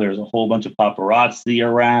about how there's a whole bunch of paparazzi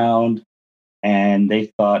around, and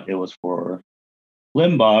they thought it was for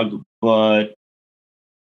Limbaugh, but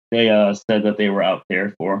they said that they were out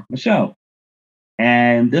there for Michelle.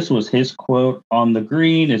 And this was his quote on the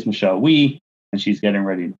green is Michelle Wie, and she's getting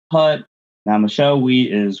ready to putt. Now, Michelle Wie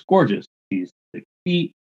is gorgeous. She's 6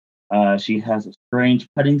 feet. She has a strange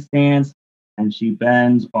putting stance, and she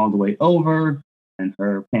bends all the way over, and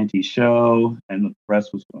her panties show, and the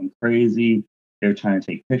press was going crazy. They're trying to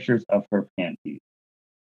take pictures of her panties.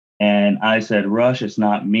 And I said, Rush, it's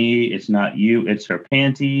not me, it's not you, it's her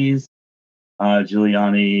panties.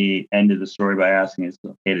 Giuliani ended the story by asking, is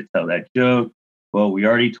it okay to tell that joke? Well, we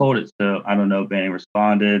already told it, so I don't know. Bannon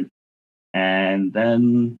responded. And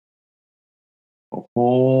then a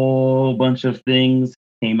whole bunch of things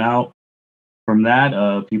came out from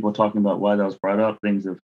that. People talking about why that was brought up, things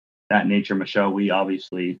of that nature. Michelle Wie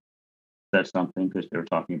obviously said something because they were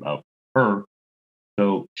talking about her.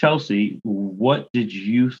 So, Chelsea, what did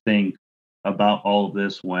you think about all of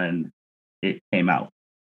this when it came out?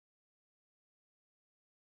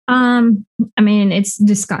 I mean, it's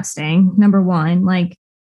disgusting. Number one, like,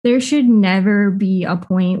 there should never be a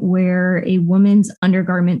point where a woman's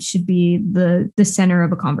undergarment should be the center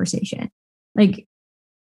of a conversation. Like,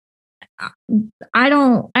 I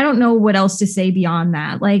don't know what else to say beyond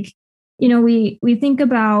that. Like, you know, we think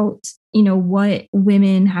about, you know, what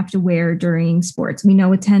women have to wear during sports. We know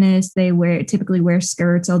with tennis, they typically wear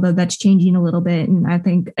skirts, although that's changing a little bit. And I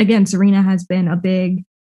think, again, Serena has been a big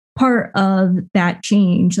part of that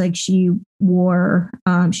change. Like, she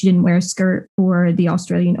didn't wear a skirt for the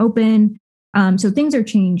Australian Open. So things are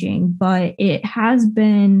changing, but it has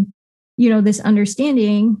been, you know, this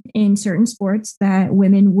understanding in certain sports that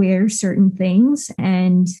women wear certain things,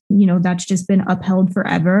 and, you know, that's just been upheld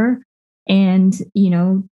forever. And, you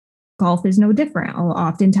know, golf is no different.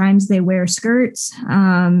 Oftentimes they wear skirts,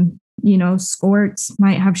 you know, skirts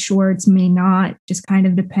might have shorts, may not, just kind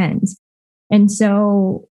of depends. And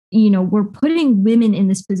so, you know, we're putting women in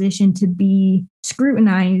this position to be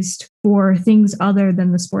scrutinized for things other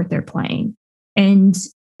than the sport they're playing. And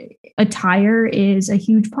attire is a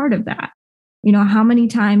huge part of that. How many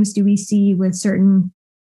times do we see with certain,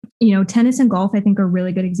 tennis and golf, I think are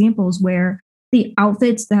really good examples where the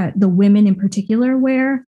outfits that the women in particular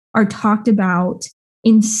wear are talked about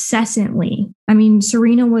incessantly. I mean,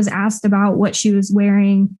 Serena was asked about what she was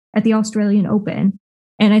wearing at the Australian Open.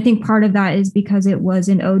 And I think part of that is because it was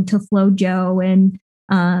an ode to FloJo, and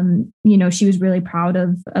she was really proud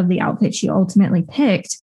of the outfit she ultimately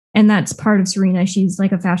picked. And that's part of Serena. She's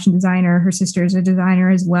like a fashion designer. Her sister's a designer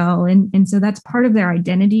as well. And so that's part of their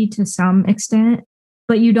identity to some extent.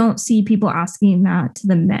 But you don't see people asking that to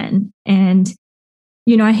the men. And,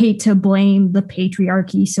 I hate to blame the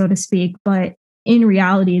patriarchy, so to speak, but in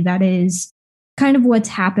reality, that is kind of what's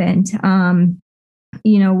happened.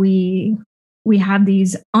 We have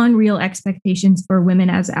these unreal expectations for women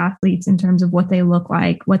as athletes in terms of what they look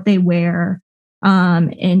like, what they wear,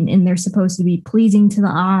 and they're supposed to be pleasing to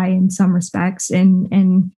the eye in some respects.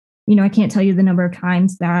 And I can't tell you the number of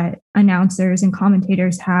times that announcers and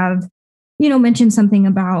commentators have, mentioned something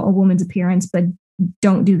about a woman's appearance, but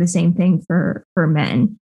don't do the same thing for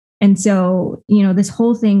men. And so, this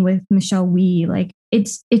whole thing with Michelle Wie, like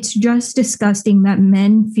it's just disgusting that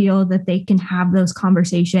men feel that they can have those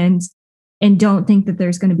conversations and don't think that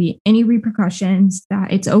there's going to be any repercussions,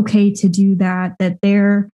 that it's okay to do that, that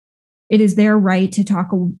it is their right to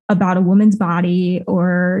talk about a woman's body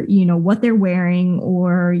or, what they're wearing,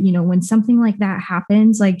 or, when something like that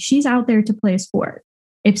happens, like she's out there to play a sport.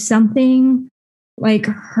 If something like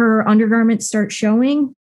her undergarments start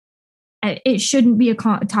showing, it shouldn't be a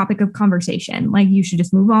topic of conversation. Like you should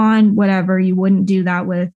just move on, whatever. You wouldn't do that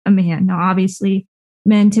with a man. Now, obviously,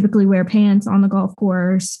 men typically wear pants on the golf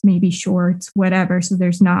course, maybe shorts, whatever. So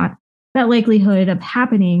there's not that likelihood of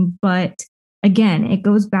happening. But again, it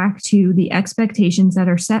goes back to the expectations that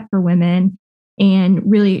are set for women, and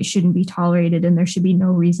really it shouldn't be tolerated. And there should be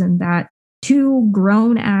no reason that two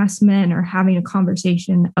grown ass men are having a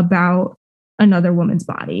conversation about another woman's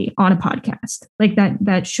body on a podcast. Like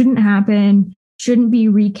that shouldn't happen, shouldn't be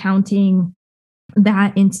recounting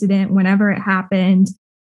that incident whenever it happened.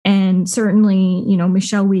 And certainly,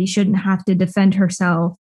 Michelle Wie shouldn't have to defend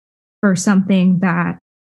herself for something that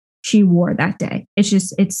she wore that day. It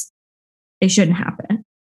shouldn't happen.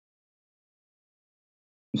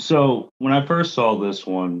 So when I first saw this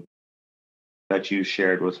one that you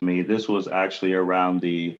shared with me, this was actually around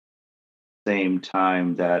the same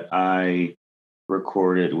time that I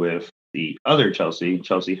recorded with the other Chelsea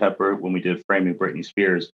Hepper, when we did Framing Britney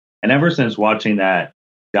Spears. And ever since watching that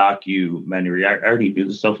documentary, I already knew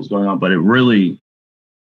this stuff was going on, but it really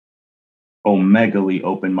omegally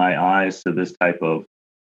opened my eyes to this type of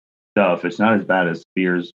stuff. It's not as bad as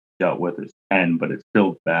Spears dealt with as 10, but it's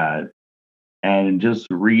still bad. And just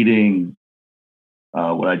reading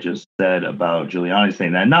what I just said about Giuliani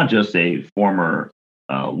saying that, not just a former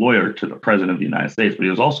lawyer to the president of the United States, but he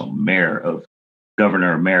was also mayor of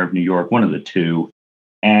New York, one of the two.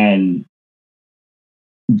 And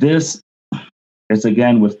this is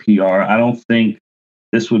again with PR. I don't think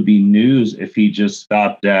this would be news if he just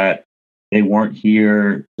stopped at, they weren't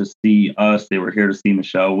here to see us, they were here to see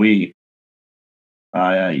Michelle Wie.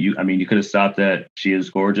 You could have stopped at, she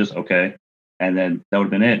is gorgeous, okay, and then that would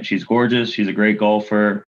have been it. She's gorgeous, she's a great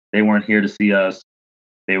golfer. They weren't here to see us,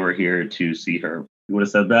 they were here to see her. You would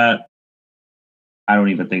have said that. I don't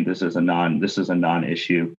even think this is a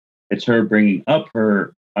non-issue. It's her bringing up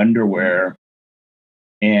her underwear,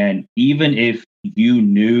 and even if you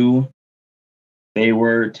knew they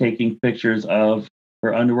were taking pictures of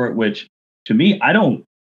her underwear, which to me, I don't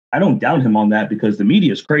doubt him on that, because the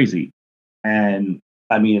media is crazy. And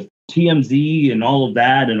I mean, if TMZ and all of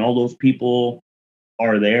that and all those people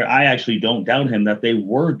are there, I actually don't doubt him that they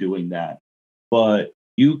were doing that. But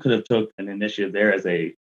you could have took an initiative there as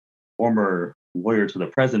a former lawyer to the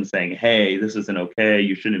president, saying, hey, this isn't okay,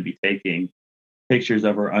 you shouldn't be taking pictures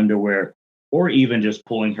of her underwear, or even just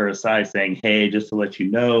pulling her aside saying, hey, just to let you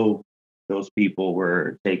know, those people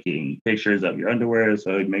were taking pictures of your underwear,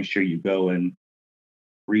 so make sure you go and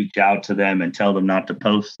reach out to them and tell them not to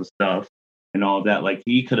post the stuff and all of that. Like,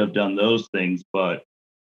 he could have done those things, but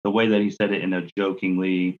the way that he said it in a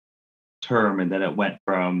jokingly term, and then it went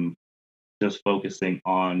from just focusing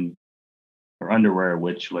on her underwear,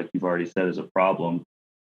 which, like you've already said, is a problem.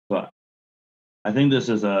 But I think this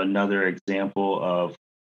is another example of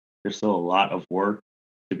there's still a lot of work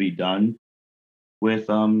to be done with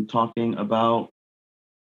talking about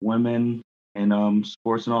women and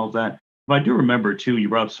sports and all of that. But I do remember too, you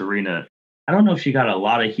brought up Serena. I don't know if she got a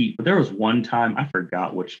lot of heat, but there was one time, I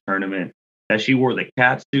forgot which tournament, that she wore the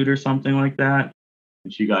cat suit or something like that,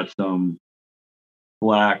 and she got some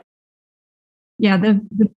flack. Yeah,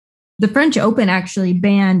 the French Open actually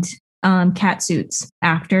banned cat suits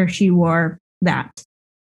after she wore that.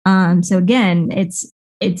 So again, it's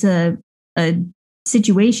a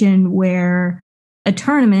situation where a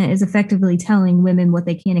tournament is effectively telling women what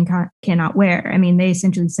they can and cannot wear. I mean, they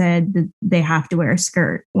essentially said that they have to wear a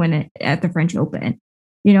skirt at the French Open,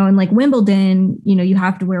 and like Wimbledon, you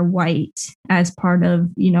have to wear white as part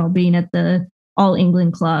of, being at the All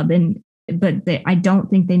England Club. I don't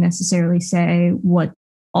think they necessarily say what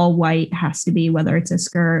all white has to be, whether it's a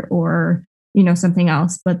skirt or, something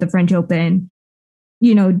else. But the French Open,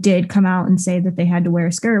 did come out and say that they had to wear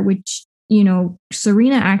a skirt, which,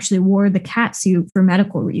 Serena actually wore the cat suit for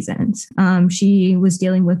medical reasons. She was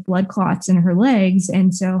dealing with blood clots in her legs.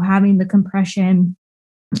 And so having the compression,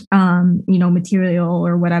 material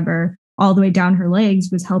or whatever all the way down her legs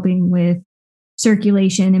was helping with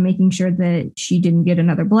circulation and making sure that she didn't get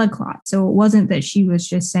another blood clot. So it wasn't that she was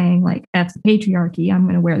just saying like, F the patriarchy, I'm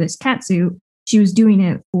going to wear this cat suit. She was doing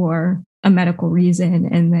it for a medical reason.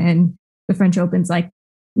 And then the French Open's like,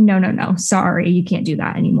 no, sorry, you can't do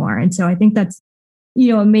that anymore. And so I think that's,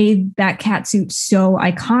 made that cat suit so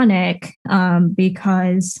iconic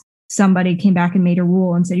because somebody came back and made a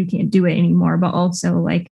rule and said you can't do it anymore. But also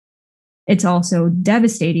like, it's also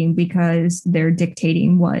devastating because they're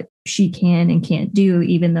dictating what she can and can't do,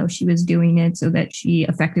 even though she was doing it so that she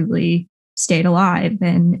effectively stayed alive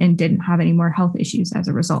and didn't have any more health issues as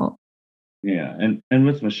a result. Yeah. And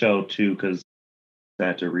with Michelle too, because I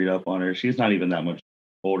had to read up on her, she's not even that much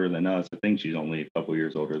older than us. I think she's only a couple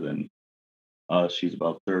years older than us. She's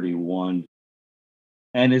about 31.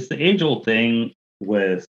 And it's the age old thing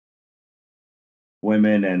with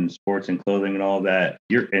women and sports and clothing and all that.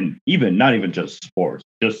 And even not even just sports,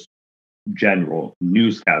 just general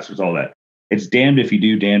newscasters, all that. It's damned if you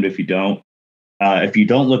do, damned if you don't. If you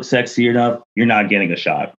don't look sexy enough, you're not getting a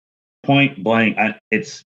shot. Point blank.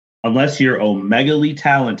 It's unless you're omegally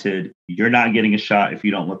talented, you're not getting a shot if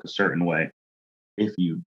you don't look a certain way. If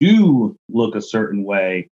you do look a certain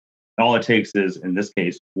way, all it takes is, in this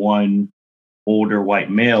case, one older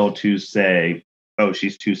white male to say, oh,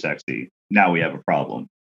 she's too sexy. Now we have a problem.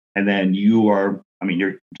 And then you're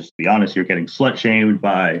just to be honest, you're getting slut shamed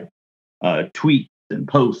by tweets and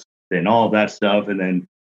posts and all that stuff. And then,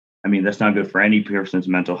 that's not good for any person's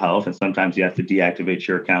mental health. And sometimes you have to deactivate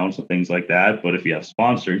your accounts and things like that. But if you have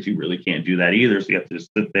sponsors, you really can't do that either. So you have to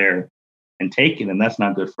just sit there and take it. And that's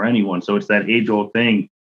not good for anyone. So it's that age old thing.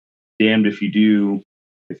 Damned if you do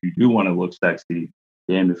want to look sexy,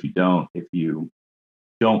 damned if you don't. If you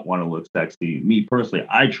don't want to look sexy, me personally,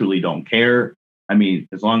 I truly don't care.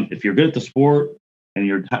 If you're good at the sport and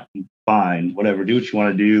you're fine, whatever, do what you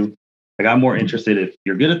want to do. Like, I'm more interested if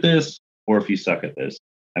you're good at this or if you suck at this.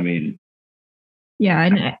 Yeah,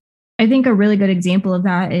 and I think a really good example of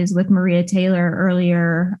that is with Maria Taylor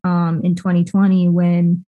earlier in 2020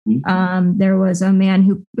 when there was a man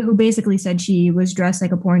who basically said she was dressed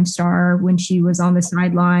like a porn star when she was on the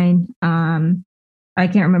sideline. I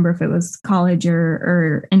can't remember if it was college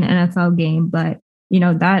or an NFL game, but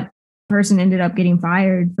that person ended up getting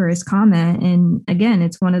fired for his comment. And again,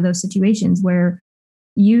 it's one of those situations where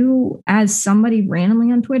you, as somebody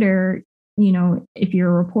randomly on Twitter, if you're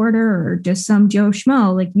a reporter or just some Joe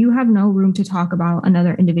Schmo, like you have no room to talk about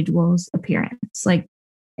another individual's appearance. Like,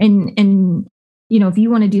 and if you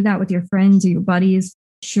want to do that with your friends or your buddies,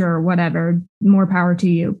 sure, whatever, more power to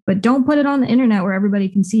you. But don't put it on the internet where everybody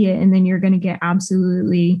can see it. And then you're going to get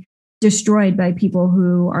absolutely destroyed by people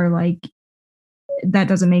who are like, that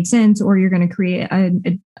doesn't make sense. Or you're going to create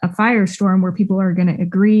a firestorm where people are going to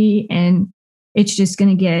agree. And it's just going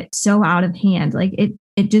to get so out of hand. Like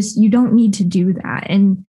it just, you don't need to do that.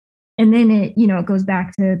 And then it goes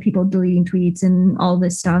back to people deleting tweets and all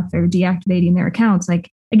this stuff or deactivating their accounts.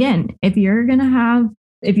 Like, again, if you're going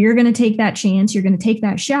to take that chance, you're going to take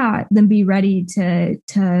that shot, then be ready to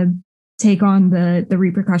take on the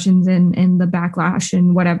repercussions and the backlash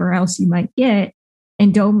and whatever else you might get.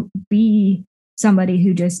 And don't be somebody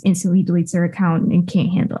who just instantly deletes their account and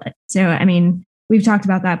can't handle it. So, we've talked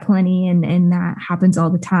about that plenty and that happens all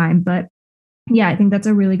the time. But yeah, I think that's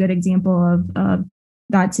a really good example of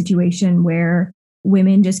that situation where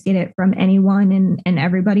women just get it from anyone and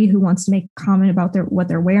everybody who wants to make a comment about what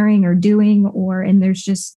they're wearing or doing, and there's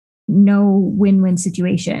just no win-win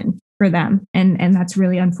situation for them. And that's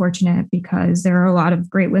really unfortunate because there are a lot of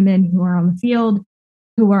great women who are on the field,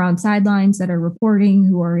 who are on sidelines that are reporting,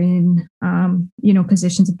 who are in,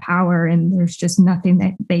 positions of power. And there's just nothing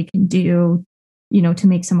that they can do, to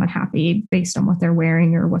make someone happy based on what they're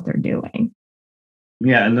wearing or what they're doing.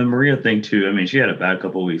 Yeah, and the Maria thing too. She had a bad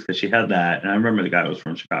couple of weeks because she had that, and I remember the guy was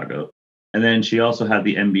from Chicago, and then she also had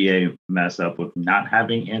the NBA mess up with not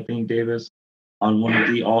having Anthony Davis. on one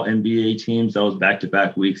of the all NBA teams that was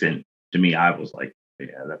back-to-back weeks. And to me, I was like,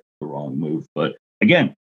 yeah, that's the wrong move. But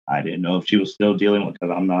again, I didn't know if she was still dealing with, because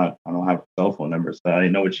I don't have her cell phone number, so I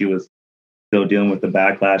didn't know if she was still dealing with the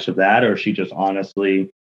backlash of that, or she just honestly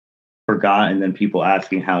forgot. And then people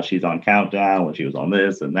asking how she's on Countdown when she was on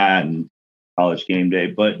this and that and College Game Day.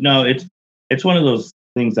 But no, it's one of those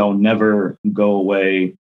things that will never go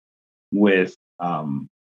away with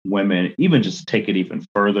women. Even just take it even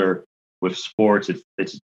further with sports.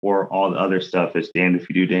 It's or all the other stuff. It's damned if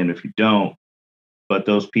you do, damned if you don't. But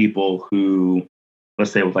those people who,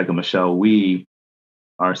 let's say with like a Michelle Wie,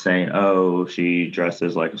 are saying, oh, she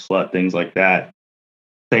dresses like a slut, things like that,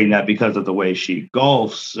 saying that because of the way she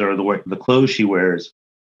golfs or the clothes she wears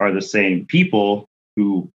are the same people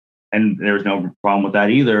who, and there's no problem with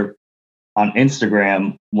that either, on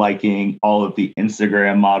Instagram, liking all of the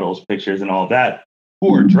Instagram models, pictures, and all of that,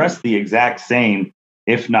 who are dressed the exact same,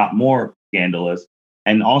 if not more scandalous.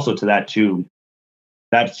 And also to that too,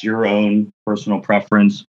 that's your own personal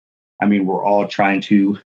preference. I mean, we're all trying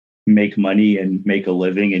to make money and make a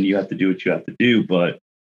living, and you have to do what you have to do, but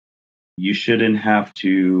you shouldn't have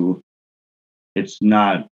to. It's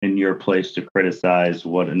not in your place to criticize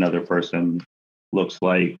what another person looks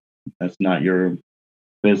like. That's not your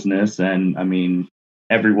business. And I mean,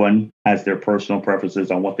 everyone has their personal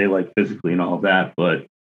preferences on what they like physically and all of that, but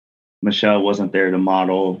Michelle wasn't there to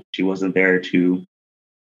model. She wasn't there to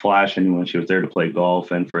flash anyone. She was there to play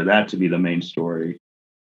golf. And for that to be the main story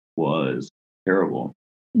was terrible.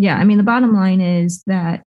 Yeah. I mean, the bottom line is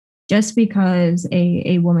that just because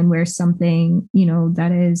a woman wears something,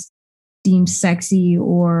 that is deemed sexy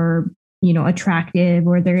or, attractive,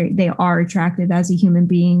 or they are attractive as a human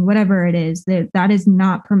being, whatever it is, that is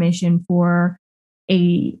not permission for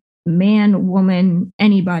a man, woman,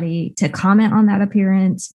 anybody to comment on that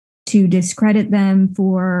appearance, to discredit them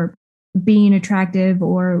for being attractive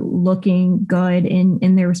or looking good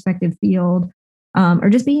in their respective field, or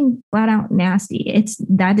just being flat out nasty.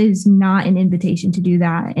 That is not an invitation to do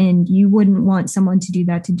that. And you wouldn't want someone to do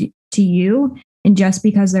that to you. And just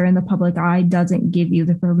because they're in the public eye doesn't give you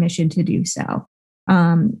the permission to do so.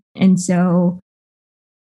 And so,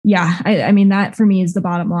 yeah, I mean, that for me is the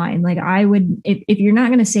bottom line. Like, I would, if you're not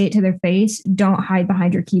going to say it to their face, don't hide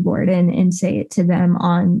behind your keyboard and say it to them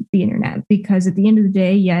on the internet. Because at the end of the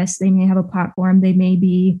day, yes, they may have a platform. They may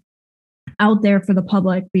be out there for the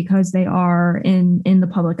public because they are in the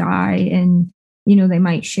public eye, and, they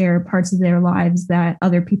might share parts of their lives that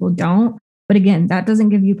other people don't. But again, that doesn't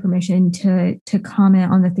give you permission to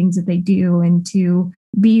comment on the things that they do and to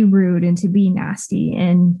be rude and to be nasty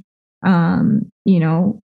and,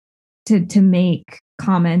 to make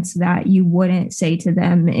comments that you wouldn't say to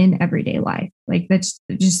them in everyday life. Like, that's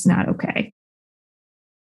just not okay.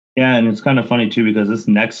 Yeah, and it's kind of funny too, because this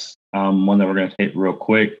next one that we're going to hit real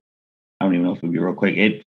quick, I don't even know if it'll be real quick.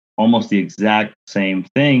 It's almost the exact same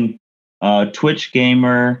thing. Twitch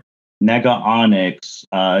gamer Negaoryx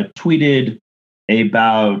tweeted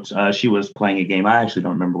about she was playing a game. I actually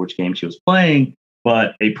don't remember which game she was playing,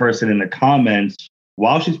 but a person in the comments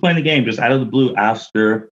while she's playing the game, just out of the blue, asked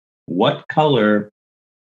her what color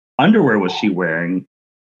underwear was she wearing,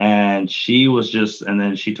 and she was just, and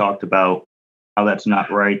then she talked about how that's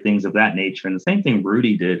not right, things of that nature. And the same thing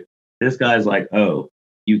Rudy did. This guy's like, oh,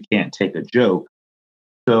 you can't take a joke.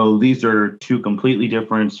 So these are two completely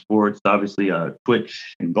different sports, obviously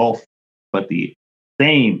Twitch and golf, but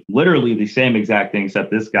literally the same exact thing,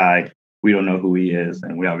 except this guy, we don't know who he is,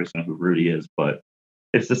 and we obviously know who Rudy is, but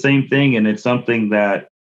it's the same thing, and it's something that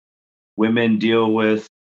women deal with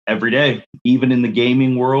every day, even in the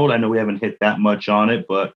gaming world. I know we haven't hit that much on it,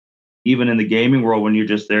 but even in the gaming world, when you're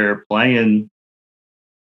just there playing,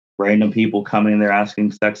 random people coming in there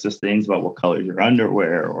asking sexist things about what color your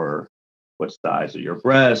underwear or what size of your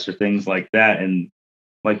breasts or things like that. And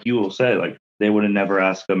like you will say, like, they would have never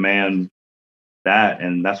asked a man that.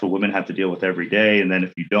 And that's what women have to deal with every day. And then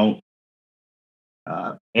if you don't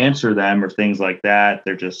answer them or things like that,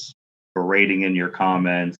 they're just berating in your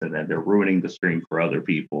comments, and then they're ruining the stream for other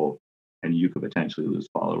people. And you could potentially lose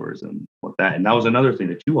followers and what that. And that was another thing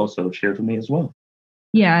that you also shared with me as well.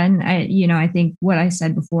 Yeah. And I think what I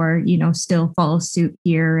said before, still follows suit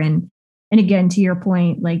here. And again, to your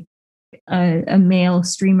point, like a male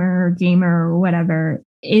streamer or gamer or whatever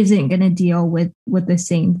isn't going to deal with the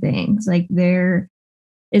same things. Like, there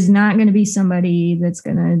is not going to be somebody that's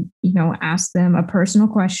going to, ask them a personal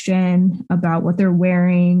question about what they're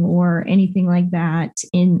wearing or anything like that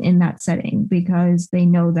in that setting, because they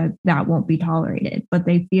know that won't be tolerated. But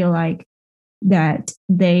they feel like that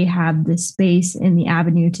they have the space and the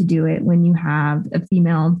avenue to do it when you have a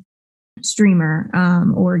female streamer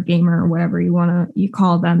or gamer or whatever you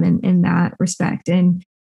call them in that respect. And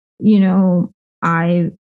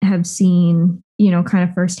I have seen kind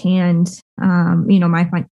of firsthand.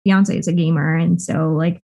 My fiance is a gamer, and so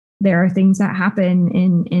like there are things that happen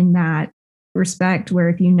in that respect where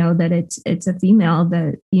if that it's a female,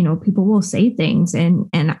 that people will say things, and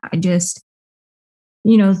I just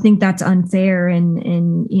think that's unfair.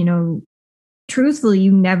 And truthfully,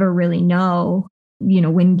 you never really know,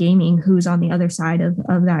 when gaming, who's on the other side of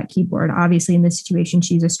that keyboard. Obviously, in this situation,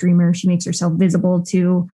 she's a streamer. She makes herself visible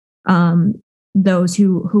to those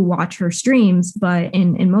who watch her streams. But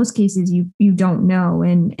in most cases, you don't know.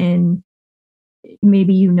 And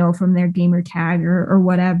maybe from their gamer tag or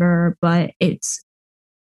whatever. But it's,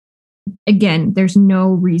 again, there's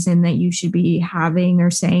no reason that you should be having or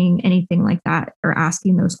saying anything like that or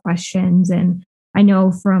asking those questions. And I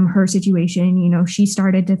know from her situation, she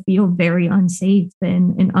started to feel very unsafe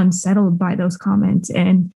and unsettled by those comments.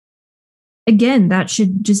 And again, that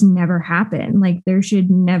should just never happen. Like there should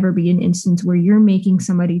never be an instance where you're making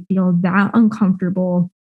somebody feel that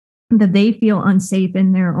uncomfortable, that they feel unsafe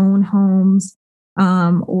in their own homes,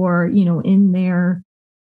 or, in their,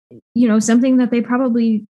 something that they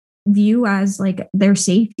probably view as like their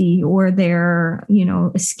safety or their,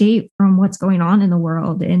 escape from what's going on in the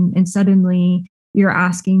world. And suddenly you're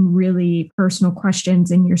asking really personal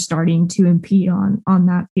questions and you're starting to impede on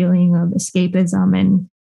that feeling of escapism. And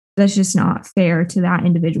that's just not fair to that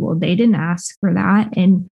individual. They didn't ask for that.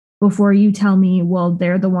 And before you tell me, well,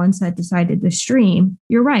 they're the ones that decided to stream,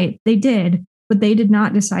 you're right, they did. But they did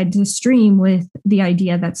not decide to stream with the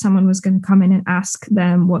idea that someone was going to come in and ask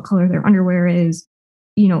them what color their underwear is,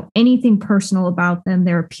 anything personal about them,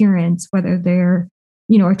 their appearance, whether they're,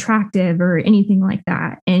 attractive or anything like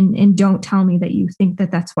that. And don't tell me that you think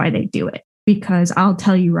that that's why they do it, because I'll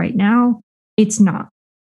tell you right now, it's not.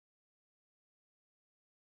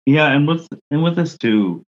 Yeah, and with this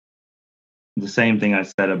too, the same thing I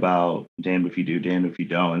said about damned if you do, damned if you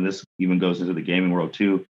don't, and this even goes into the gaming world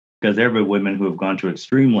too, because there have been women who have gone to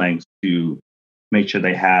extreme lengths to make sure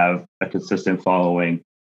they have a consistent following,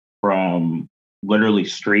 from literally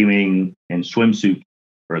streaming in swimsuit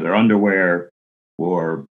or their underwear,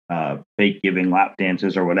 or fake giving lap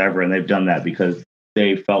dances or whatever, and they've done that because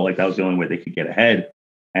they felt like that was the only way they could get ahead.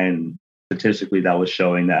 And statistically, that was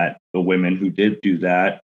showing that the women who did do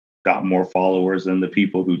that got more followers than the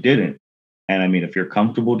people who didn't. And I mean, if you're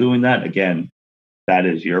comfortable doing that, again, that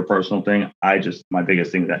is your personal thing. My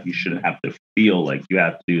biggest thing is that you shouldn't have to feel like you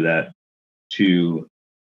have to do that to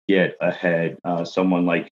get ahead. Someone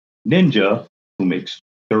like Ninja, who makes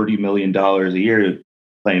 $30 million a year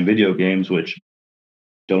playing video games, which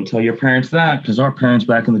don't tell your parents that, because our parents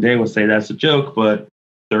back in the day would say that's a joke, but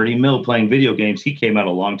 30 mil playing video games. He came out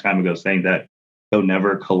a long time ago saying that he'll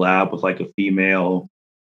never collab with like a female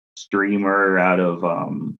streamer out of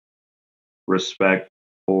respect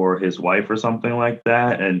for his wife or something like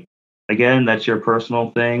that. And again, that's your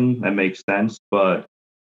personal thing. That makes sense, but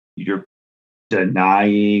you're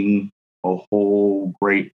denying a whole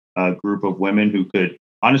great group of women who could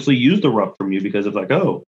honestly use the rub from you, because it's like,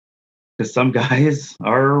 oh, because some guys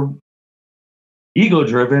are ego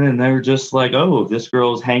driven and they're just like, oh, this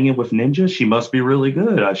girl's hanging with Ninja, she must be really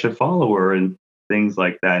good, I should follow her, and things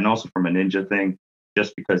like that. And also from a Ninja thing,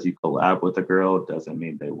 just because you collab with a girl doesn't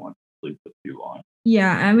mean they want to sleep with you on.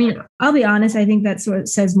 Yeah, I mean, I'll be honest, I think that's what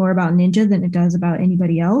says more about Ninja than it does about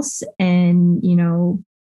anybody else. And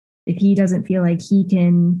if he doesn't feel like he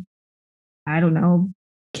can, I don't know,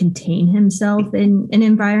 contain himself in an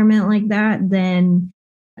environment like that, then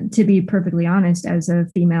to be perfectly honest, as a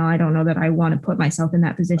female, I don't know that I want to put myself in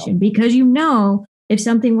that position, because if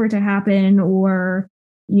something were to happen, or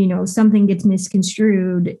something gets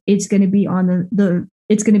misconstrued, it's going to be on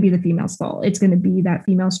it's going to be the female's fault. It's going to be that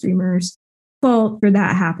female streamer's fault for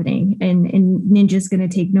that happening, and Ninja's going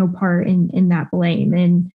to take no part in that blame.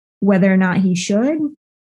 And whether or not he should,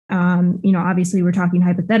 obviously we're talking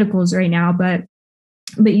hypotheticals right now, but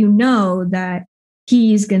that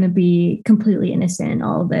he's going to be completely innocent in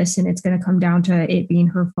all of this, and it's going to come down to it being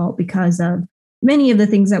her fault because of many of the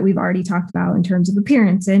things that we've already talked about in terms of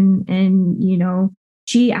appearance, and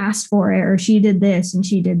she asked for it, or she did this and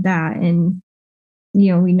she did that. And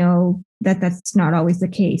we know that that's not always the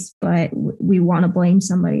case, but we want to blame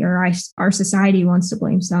somebody, or our society wants to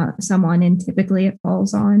blame someone, and typically it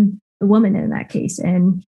falls on the woman in that case.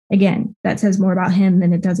 And again, that says more about him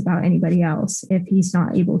than it does about anybody else if he's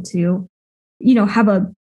not able to have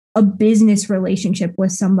a business relationship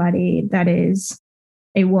with somebody that is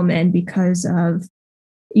a woman because of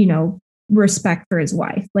respect for his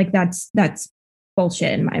wife. Like that's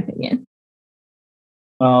bullshit, in my opinion.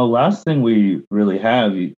 Last thing we really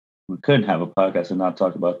have, we couldn't have a podcast and not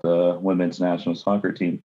talk about the women's national soccer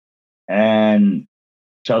team. And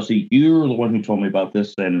Chelsea, you're the one who told me about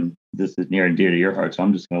this, and this is near and dear to your heart. So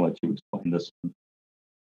I'm just going to let you explain this.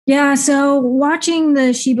 Yeah, so watching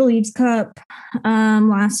the She Believes Cup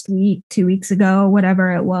last week, 2 weeks ago,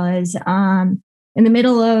 whatever it was, in the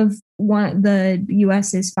middle of the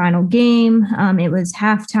US's final game, it was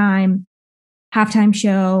halftime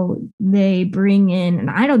show. They bring in, and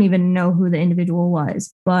I don't even know who the individual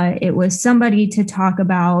was, but it was somebody to talk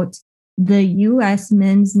about the US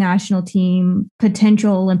men's national team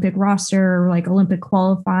potential Olympic roster, like Olympic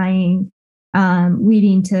qualifying,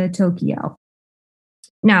 leading to Tokyo.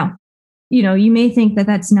 Now, you may think that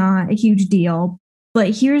that's not a huge deal,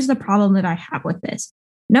 but here's the problem that I have with this.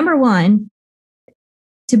 Number one,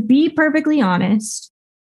 to be perfectly honest,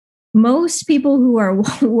 most people who are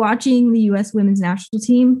watching the US women's national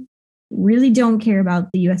team really don't care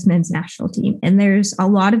about the US men's national team. And there's a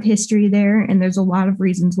lot of history there, and there's a lot of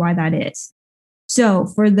reasons why that is. So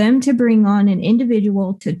for them to bring on an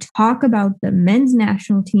individual to talk about the men's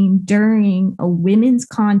national team during a women's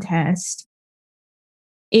contest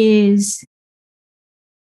is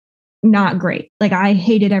not great. Like, I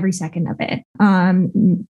hated every second of it.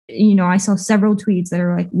 I saw several tweets that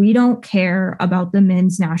are like, we don't care about the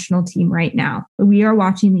men's national team right now. We are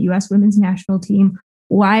watching the US women's national team.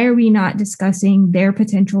 Why are we not discussing their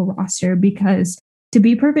potential roster? Because to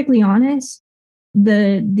be perfectly honest,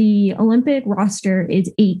 the Olympic roster is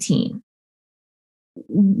 18.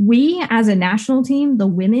 We as a national team, the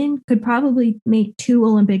women, could probably make 2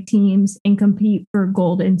 Olympic teams and compete for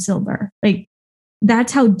gold and silver. Like,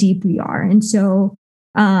 that's how deep we are. And so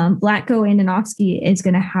Vlatko Andonovski is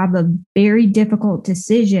going to have a very difficult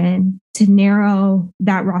decision to narrow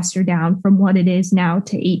that roster down from what it is now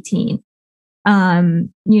to 18.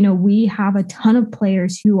 We have a ton of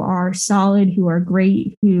players who are solid, who are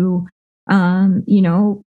great, who,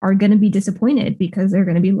 are going to be disappointed because they're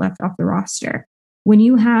going to be left off the roster. When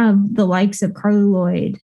you have the likes of Carly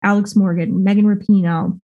Lloyd, Alex Morgan, Megan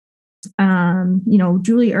Rapinoe,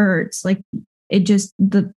 Julie Ertz, like, it just,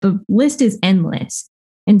 the list is endless.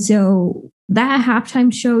 And so that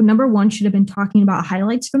halftime show, number one, should have been talking about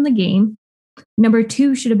highlights from the game. Number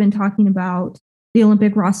two, should have been talking about the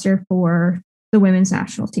Olympic roster for the women's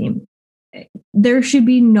national team. There should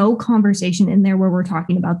be no conversation in there where we're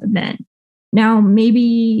talking about the men. Now,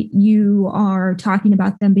 maybe you are talking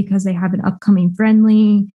about them because they have an upcoming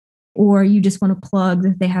friendly, or you just want to plug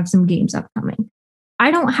that they have some games upcoming.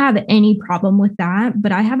 I don't have any problem with that,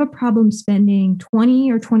 but I have a problem spending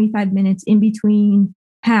 20 or 25 minutes in between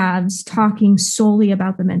halves talking solely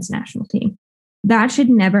about the men's national team. That should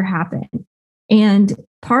never happen. And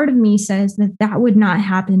part of me says that that would not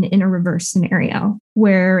happen in a reverse scenario,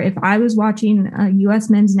 where if I was watching a US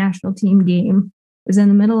men's national team game, was in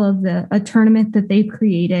the middle of a tournament that they've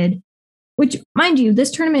created, which, mind you,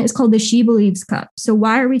 this tournament is called the She Believes Cup. So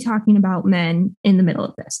why are we talking about men in the middle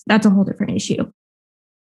of this? That's a whole different issue.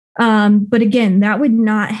 But again, that would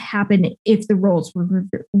not happen if the roles were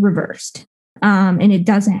reversed. And it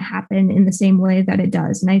doesn't happen in the same way that it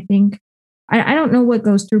does. And I think, I don't know what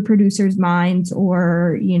goes through producers' minds,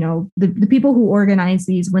 or, the people who organize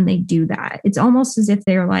these when they do that. It's almost as if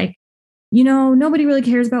they're like, nobody really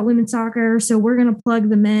cares about women's soccer, so we're going to plug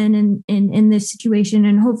the men in this situation,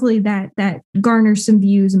 and hopefully that garners some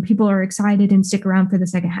views and people are excited and stick around for the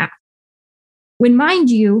second half. When, mind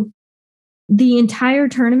you, the entire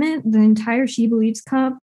tournament, the entire She Believes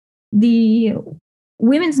Cup, the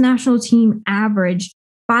women's national team averaged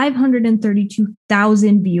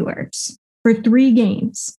 532,000 viewers for 3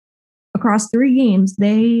 games. Across 3 games,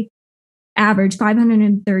 they averaged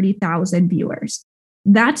 530,000 viewers.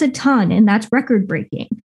 That's a ton, and that's record breaking.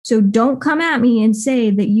 So don't come at me and say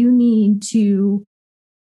that you need to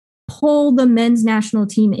pull the men's national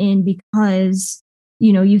team in because,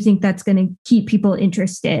 you think that's going to keep people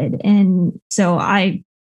interested. And so I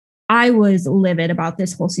was livid about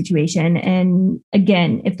this whole situation. And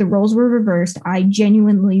again, if the roles were reversed, I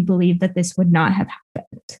genuinely believe that this would not have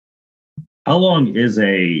happened. How long is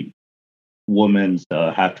a women's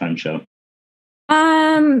halftime show?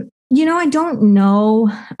 I don't know.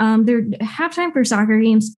 Their halftime for soccer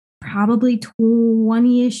games, probably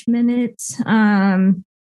 20-ish minutes.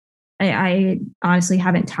 I honestly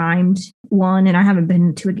haven't timed one, and I haven't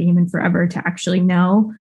been to a game in forever to actually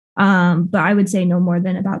know. But I would say no more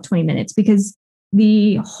than about 20 minutes, because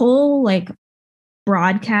the whole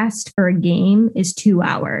broadcast for a game is 2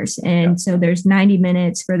 hours. And so there's 90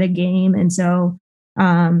 minutes for the game. And so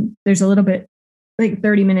there's a little bit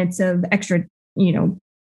 30 minutes of extra,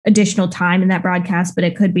 additional time in that broadcast, but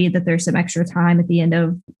it could be that there's some extra time at the end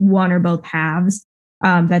of one or both halves.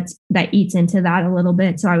 That eats into that a little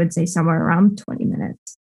bit. So I would say somewhere around 20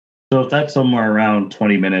 minutes. So if that's somewhere around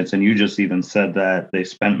 20 minutes, and you just even said that they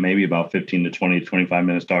spent maybe about 15 to 20, 25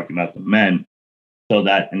 minutes talking about the men. So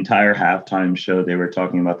that entire halftime show, they were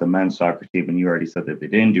talking about the men's soccer team, and you already said that they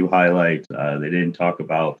didn't do highlights. They didn't talk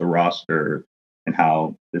about the roster and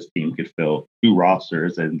how this team could fill 2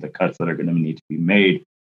 rosters and the cuts that are going to need to be made.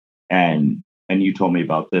 And you told me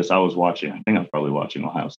about this. I was probably watching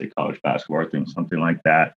Ohio State college basketball, I think something like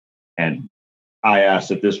that. And I asked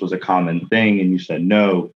if this was a common thing, and you said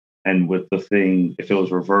no. And with the thing, if it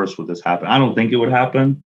was reversed, would this happen? I don't think it would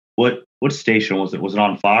happen. What station was it? Was it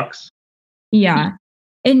on Fox? Yeah.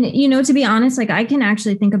 And, to be honest, like I can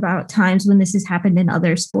actually think about times when this has happened in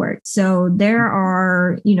other sports. So there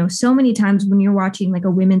are, so many times when you're watching like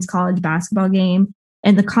a women's college basketball game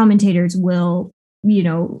and the commentators will,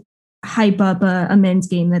 hype up a men's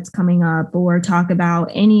game that's coming up or talk about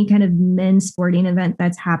any kind of men's sporting event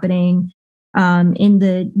that's happening in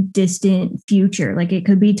the distant future. Like it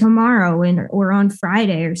could be tomorrow or on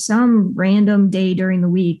Friday or some random day during the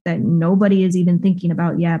week that nobody is even thinking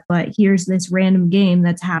about yet. But here's this random game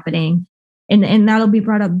that's happening. And that'll be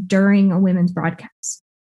brought up during a women's broadcast.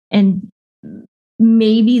 And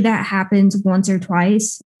maybe that happens once or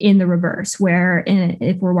twice in the reverse, where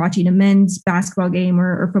if we're watching a men's basketball game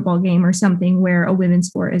or football game or something where a women's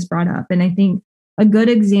sport is brought up. And I think a good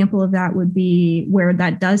example of that would be where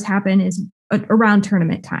that does happen is around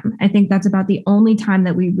tournament time. I think that's about the only time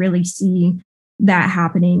that we really see that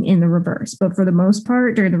happening in the reverse. But for the most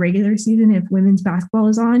part, during the regular season, if women's basketball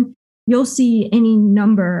is on, you'll see any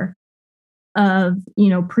number of,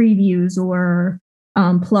 previews or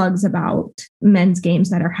plugs about men's games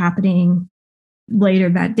that are happening later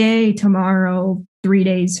that day, tomorrow, 3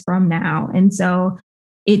 days from now. And so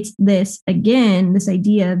it's this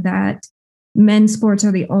idea that men's sports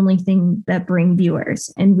are the only thing that bring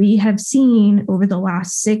viewers. And we have seen over the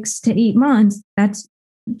last 6 to 8 months, that's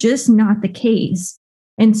just not the case.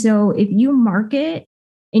 And so if you market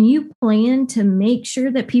and you plan to make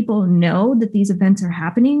sure that people know that these events are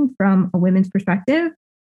happening from a women's perspective,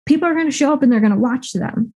 people are going to show up and they're going to watch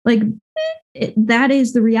them. Like that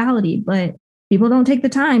is the reality, but people don't take the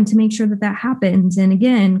time to make sure that that happens. And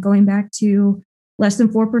again, going back to less than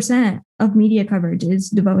 4% of media coverage is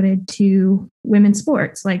devoted to women's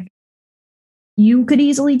sports. Like you could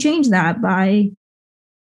easily change that by,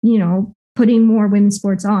 putting more women's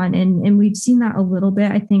sports on. And we've seen that a little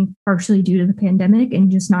bit, I think, partially due to the pandemic and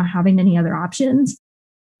just not having any other options.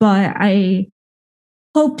 But I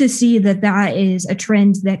hope to see that is a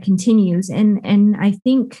trend that continues. And I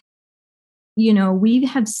think, we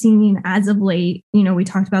have seen as of late, we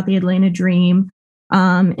talked about the Atlanta Dream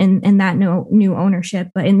and that new ownership,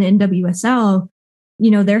 but in the NWSL,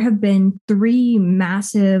 there have been 3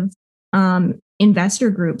 massive investor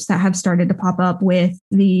groups that have started to pop up with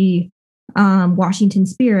the Washington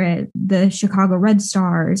Spirit, the Chicago Red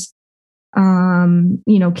Stars.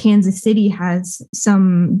 Kansas City has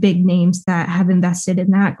some big names that have invested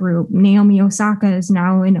in that group. Naomi Osaka is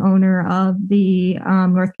now an owner of the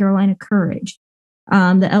North Carolina Courage.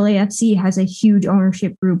 The LAFC has a huge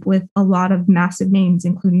ownership group with a lot of massive names,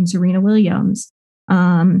 including Serena Williams.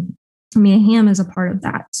 Mia Hamm is a part of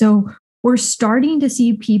that. So we're starting to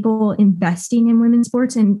see people investing in women's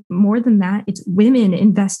sports. And more than that, it's women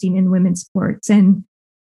investing in women's sports. And,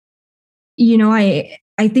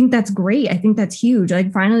 I think that's great. I think that's huge.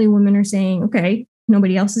 Like finally, women are saying, okay,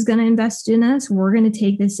 nobody else is going to invest in us. We're going to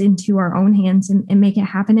take this into our own hands and make it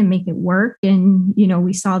happen and make it work. And,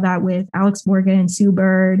 we saw that with Alex Morgan and Sue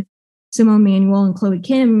Bird, Simone Manuel and Chloe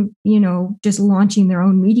Kim, just launching their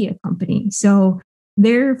own media company. So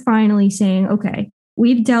they're finally saying, okay,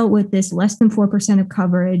 we've dealt with this less than 4% of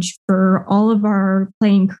coverage for all of our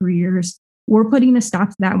playing careers. We're putting a stop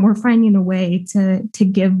to that, and we're finding a way to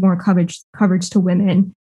give more coverage to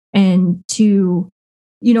women and to,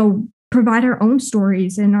 provide our own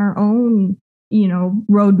stories and our own,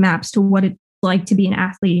 roadmaps to what it's like to be an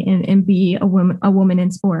athlete and be a woman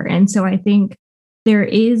in sport. And so I think there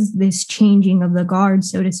is this changing of the guard,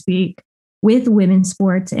 so to speak, with women's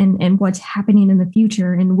sports and what's happening in the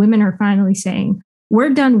future. And women are finally saying, we're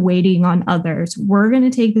done waiting on others. We're going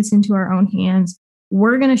to take this into our own hands.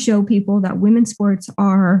 We're going to show people that women's sports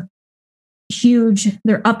are huge,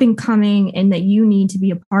 they're up and coming, and that you need to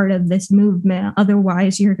be a part of this movement.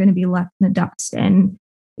 Otherwise, you're going to be left in the dust. And,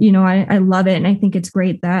 I love it. And I think it's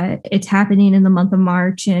great that it's happening in the month of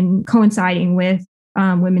March and coinciding with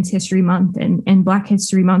Women's History Month and Black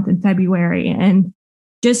History Month in February. And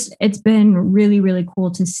it's been really, really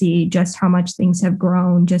cool to see just how much things have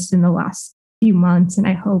grown just in the last few months. And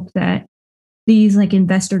I hope that these like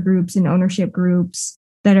investor groups and ownership groups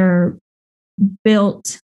that are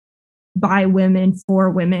built by women for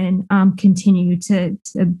women continue to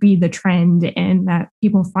be the trend, and that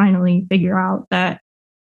people finally figure out that,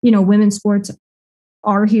 women's sports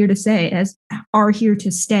are here to stay, as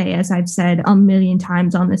I've said a million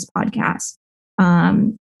times on this podcast.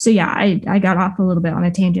 So yeah, I got off a little bit on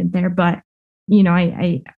a tangent there, but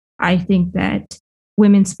I think that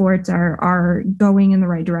women's sports are going in the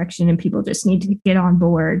right direction, and people just need to get on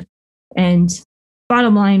board. And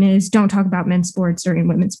bottom line is, don't talk about men's sports during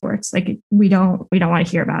women's sports. Like we don't want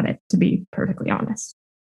to hear about it, to be perfectly honest.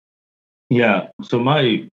 Yeah. So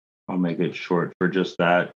I'll make it short for just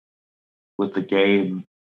that with the game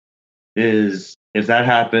is if that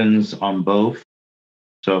happens on both.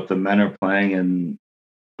 So if the men are playing and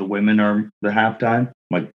the women are the halftime,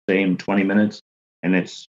 like same 20 minutes, and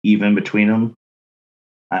it's even between them,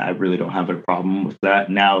 I really don't have a problem with that.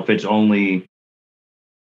 Now, if it's only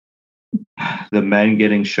the men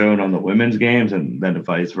getting shown on the women's games and then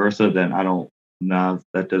vice versa, then I don't, nah,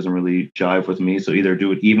 that doesn't really jive with me. So either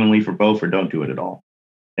do it evenly for both or don't do it at all.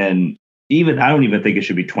 And I don't even think it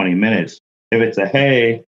should be 20 minutes. If it's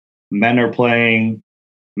hey, men are playing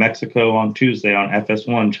Mexico on Tuesday on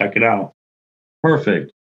FS1, check it out.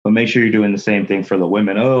 Perfect. But make sure you're doing the same thing for the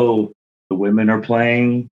women. Oh, the women are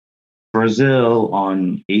playing Brazil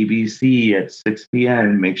on ABC at 6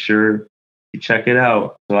 p.m. Make sure you check it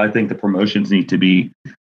out. So I think the promotions need to be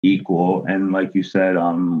equal. And like you said,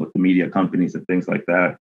 with the media companies and things like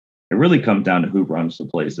that, it really comes down to who runs the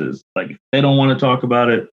places. Like if they don't want to talk about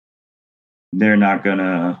it, they're not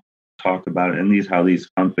gonna talk about it. And how these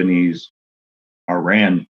companies are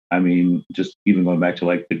ran. I mean, just even going back to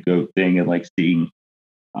like the GOAT thing and like seeing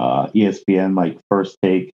ESPN like First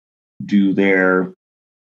Take do their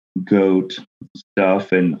GOAT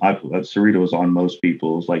stuff, and Sarita was on most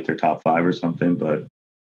people's like their top 5 or something, but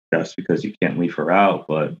that's because you can't leave her out.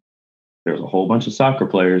 But there's a whole bunch of soccer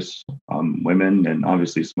players, women, and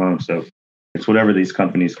obviously Simone. So it's whatever these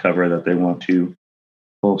companies cover that they want to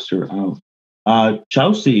bolster out.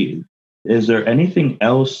 Chelsea, is there anything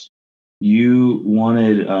else you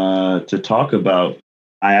wanted to talk about?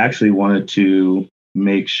 I actually wanted to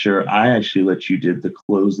make sure I actually let you did the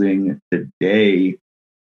closing today,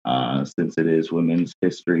 since it is Women's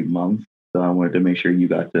History Month. So I wanted to make sure you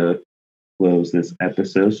got to close this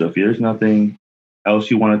episode. So if there's nothing else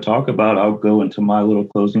you want to talk about, I'll go into my little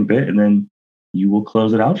closing bit and then you will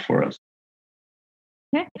close it out for us.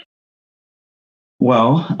 Okay.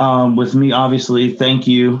 Well, with me, obviously, thank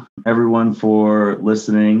you everyone for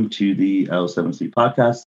listening to the L7C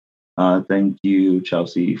podcast. Thank you,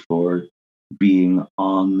 Chelsea, for being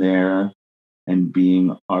on there and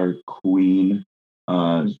being our queen.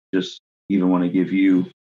 Just even want to give you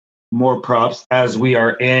more props as we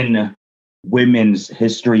are in Women's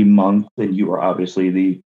History Month, and you are obviously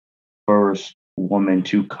the first woman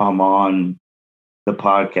to come on the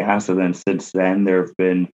podcast. And then since then, there have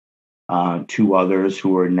been 2 others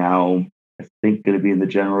who are now, I think, going to be in the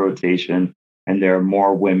general rotation. And there are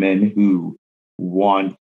more women who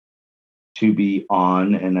want to be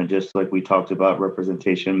on. And just like we talked about,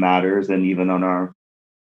 representation matters. And even on our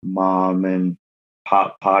Mom and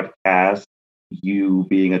Pop podcast, you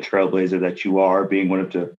being a trailblazer that you are, being one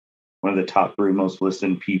of the top 3 most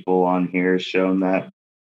listened people on here, has shown that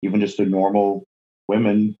even just the normal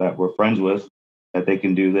women that we're friends with, that they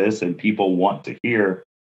can do this, and people want to hear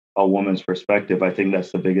a woman's perspective. I think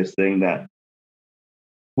that's the biggest thing, that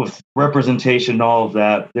with representation and all of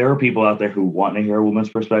that, there are people out there who want to hear a woman's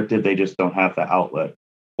perspective. They just don't have the outlet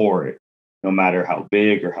for it. No matter how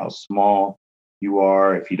big or how small you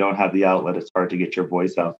are, if you don't have the outlet, it's hard to get your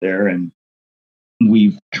voice out there. And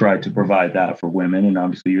we've tried to provide that for women. And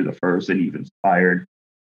obviously you're the first, and you've inspired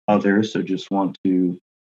others. So just want to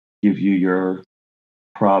give you your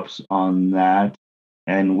props on that.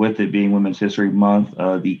 And with it being Women's History Month,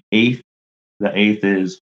 the 8th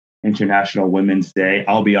is International Women's Day.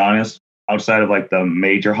 I'll be honest, outside of like the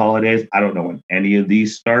major holidays, I don't know when any of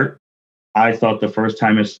these start. I thought the first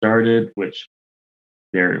time it started, which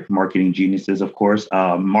they're marketing geniuses, of course,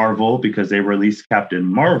 Marvel, because they released Captain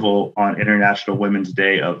Marvel on International Women's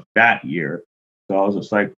Day of that year. So I was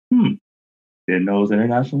just like, didn't know it was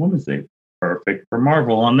International Women's Day. Perfect for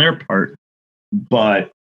Marvel on their part.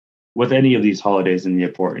 But with any of these holidays and the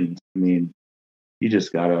importance, I mean, you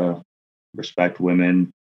just gotta respect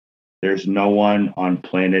women. There's no one on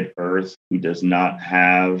planet Earth who does not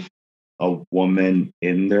have a woman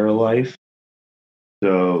in their life.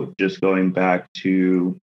 So just going back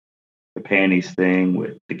to the panties thing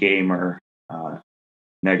with the gamer,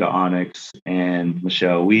 Negaoryx and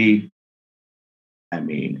Michelle Wie. I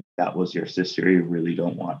mean, that was your sister. You really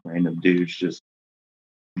don't want random dudes just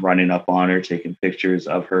running up on her, taking pictures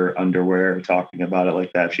of her underwear, talking about it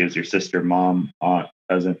like that. She was your sister, mom, aunt,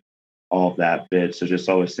 cousin, all of that bit. So just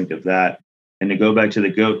always think of that. And to go back to the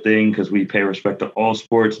GOAT thing, because we pay respect to all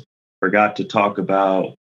sports, forgot to talk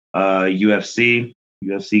about UFC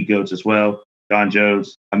GOATs as well. John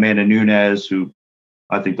Jones, Amanda Nunes, who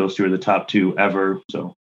I think those two are the top two ever.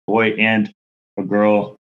 So boy and a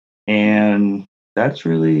girl. And that's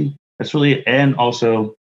really it. And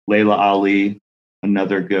also Layla Ali,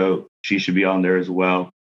 another GOAT. She should be on there as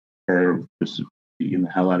well. Her just beating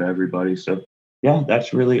the hell out of everybody. So yeah,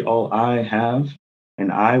 that's really all I have. And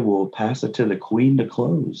I will pass it to the queen to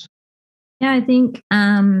close. Yeah, I think,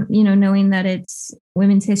 knowing that it's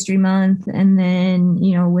Women's History Month and then,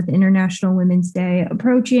 with International Women's Day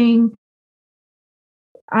approaching,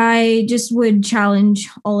 I just would challenge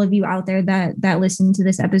all of you out there that listen to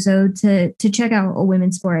this episode to check out a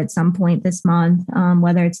women's sport at some point this month,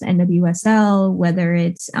 whether it's the NWSL, whether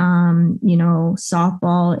it's, softball.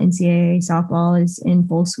 NCAA softball is in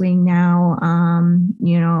full swing now,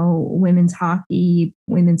 women's hockey,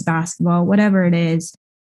 women's basketball, whatever it is.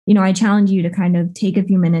 I challenge you to kind of take a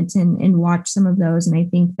few minutes and watch some of those. And I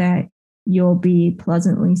think that you'll be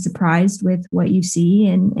pleasantly surprised with what you see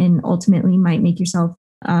and ultimately might make yourself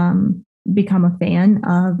become a fan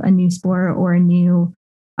of a new sport or a new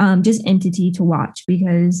just entity to watch.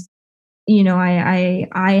 Because,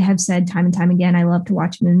 I have said time and time again, I love to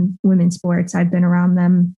watch women's sports. I've been around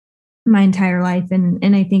them my entire life. And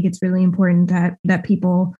I think it's really important that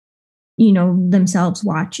people themselves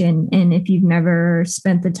watch. And if you've never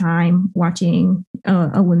spent the time watching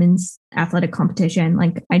a women's athletic competition,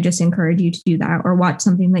 like I just encourage you to do that, or watch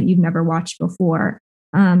something that you've never watched before.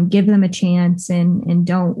 Give them a chance and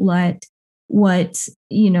don't let what,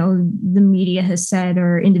 the media has said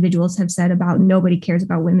or individuals have said about nobody cares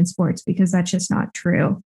about women's sports, because that's just not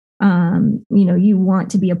true. You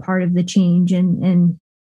want to be a part of the change, and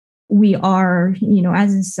we are,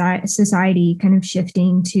 as a society, kind of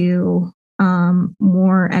shifting to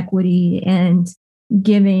more equity and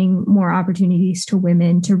giving more opportunities to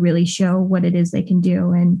women to really show what it is they can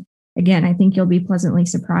do. And again, I think you'll be pleasantly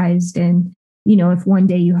surprised. And, if one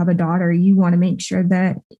day you have a daughter, you want to make sure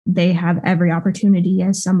that they have every opportunity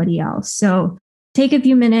as somebody else. So take a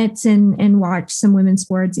few minutes and watch some women's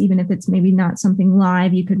sports, even if it's maybe not something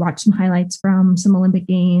live. You could watch some highlights from some Olympic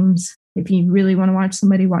Games. If you really want to watch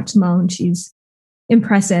somebody, watch Simone. She's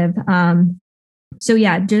impressive. So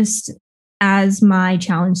yeah, just as my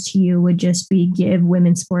challenge to you would just be give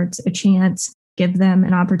women's sports a chance, give them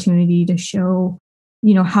an opportunity to show,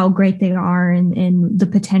 how great they are and the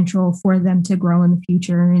potential for them to grow in the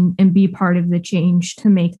future and be part of the change to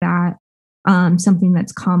make that something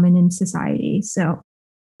that's common in society. So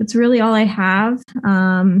that's really all I have.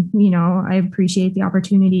 I appreciate the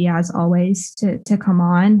opportunity as always to come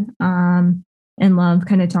on and love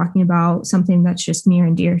kind of talking about something that's just near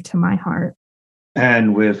and dear to my heart.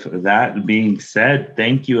 And with that being said,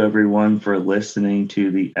 thank you everyone for listening to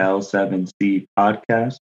the L7C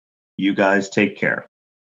podcast. You guys take care.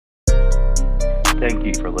 Thank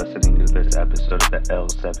you for listening to this episode of the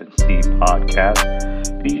L7C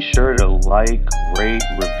podcast. Be sure to like, rate,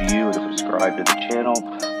 review, and subscribe to the channel.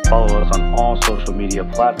 Follow us on all social media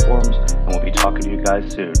platforms, and we'll be talking to you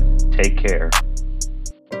guys soon. Take care.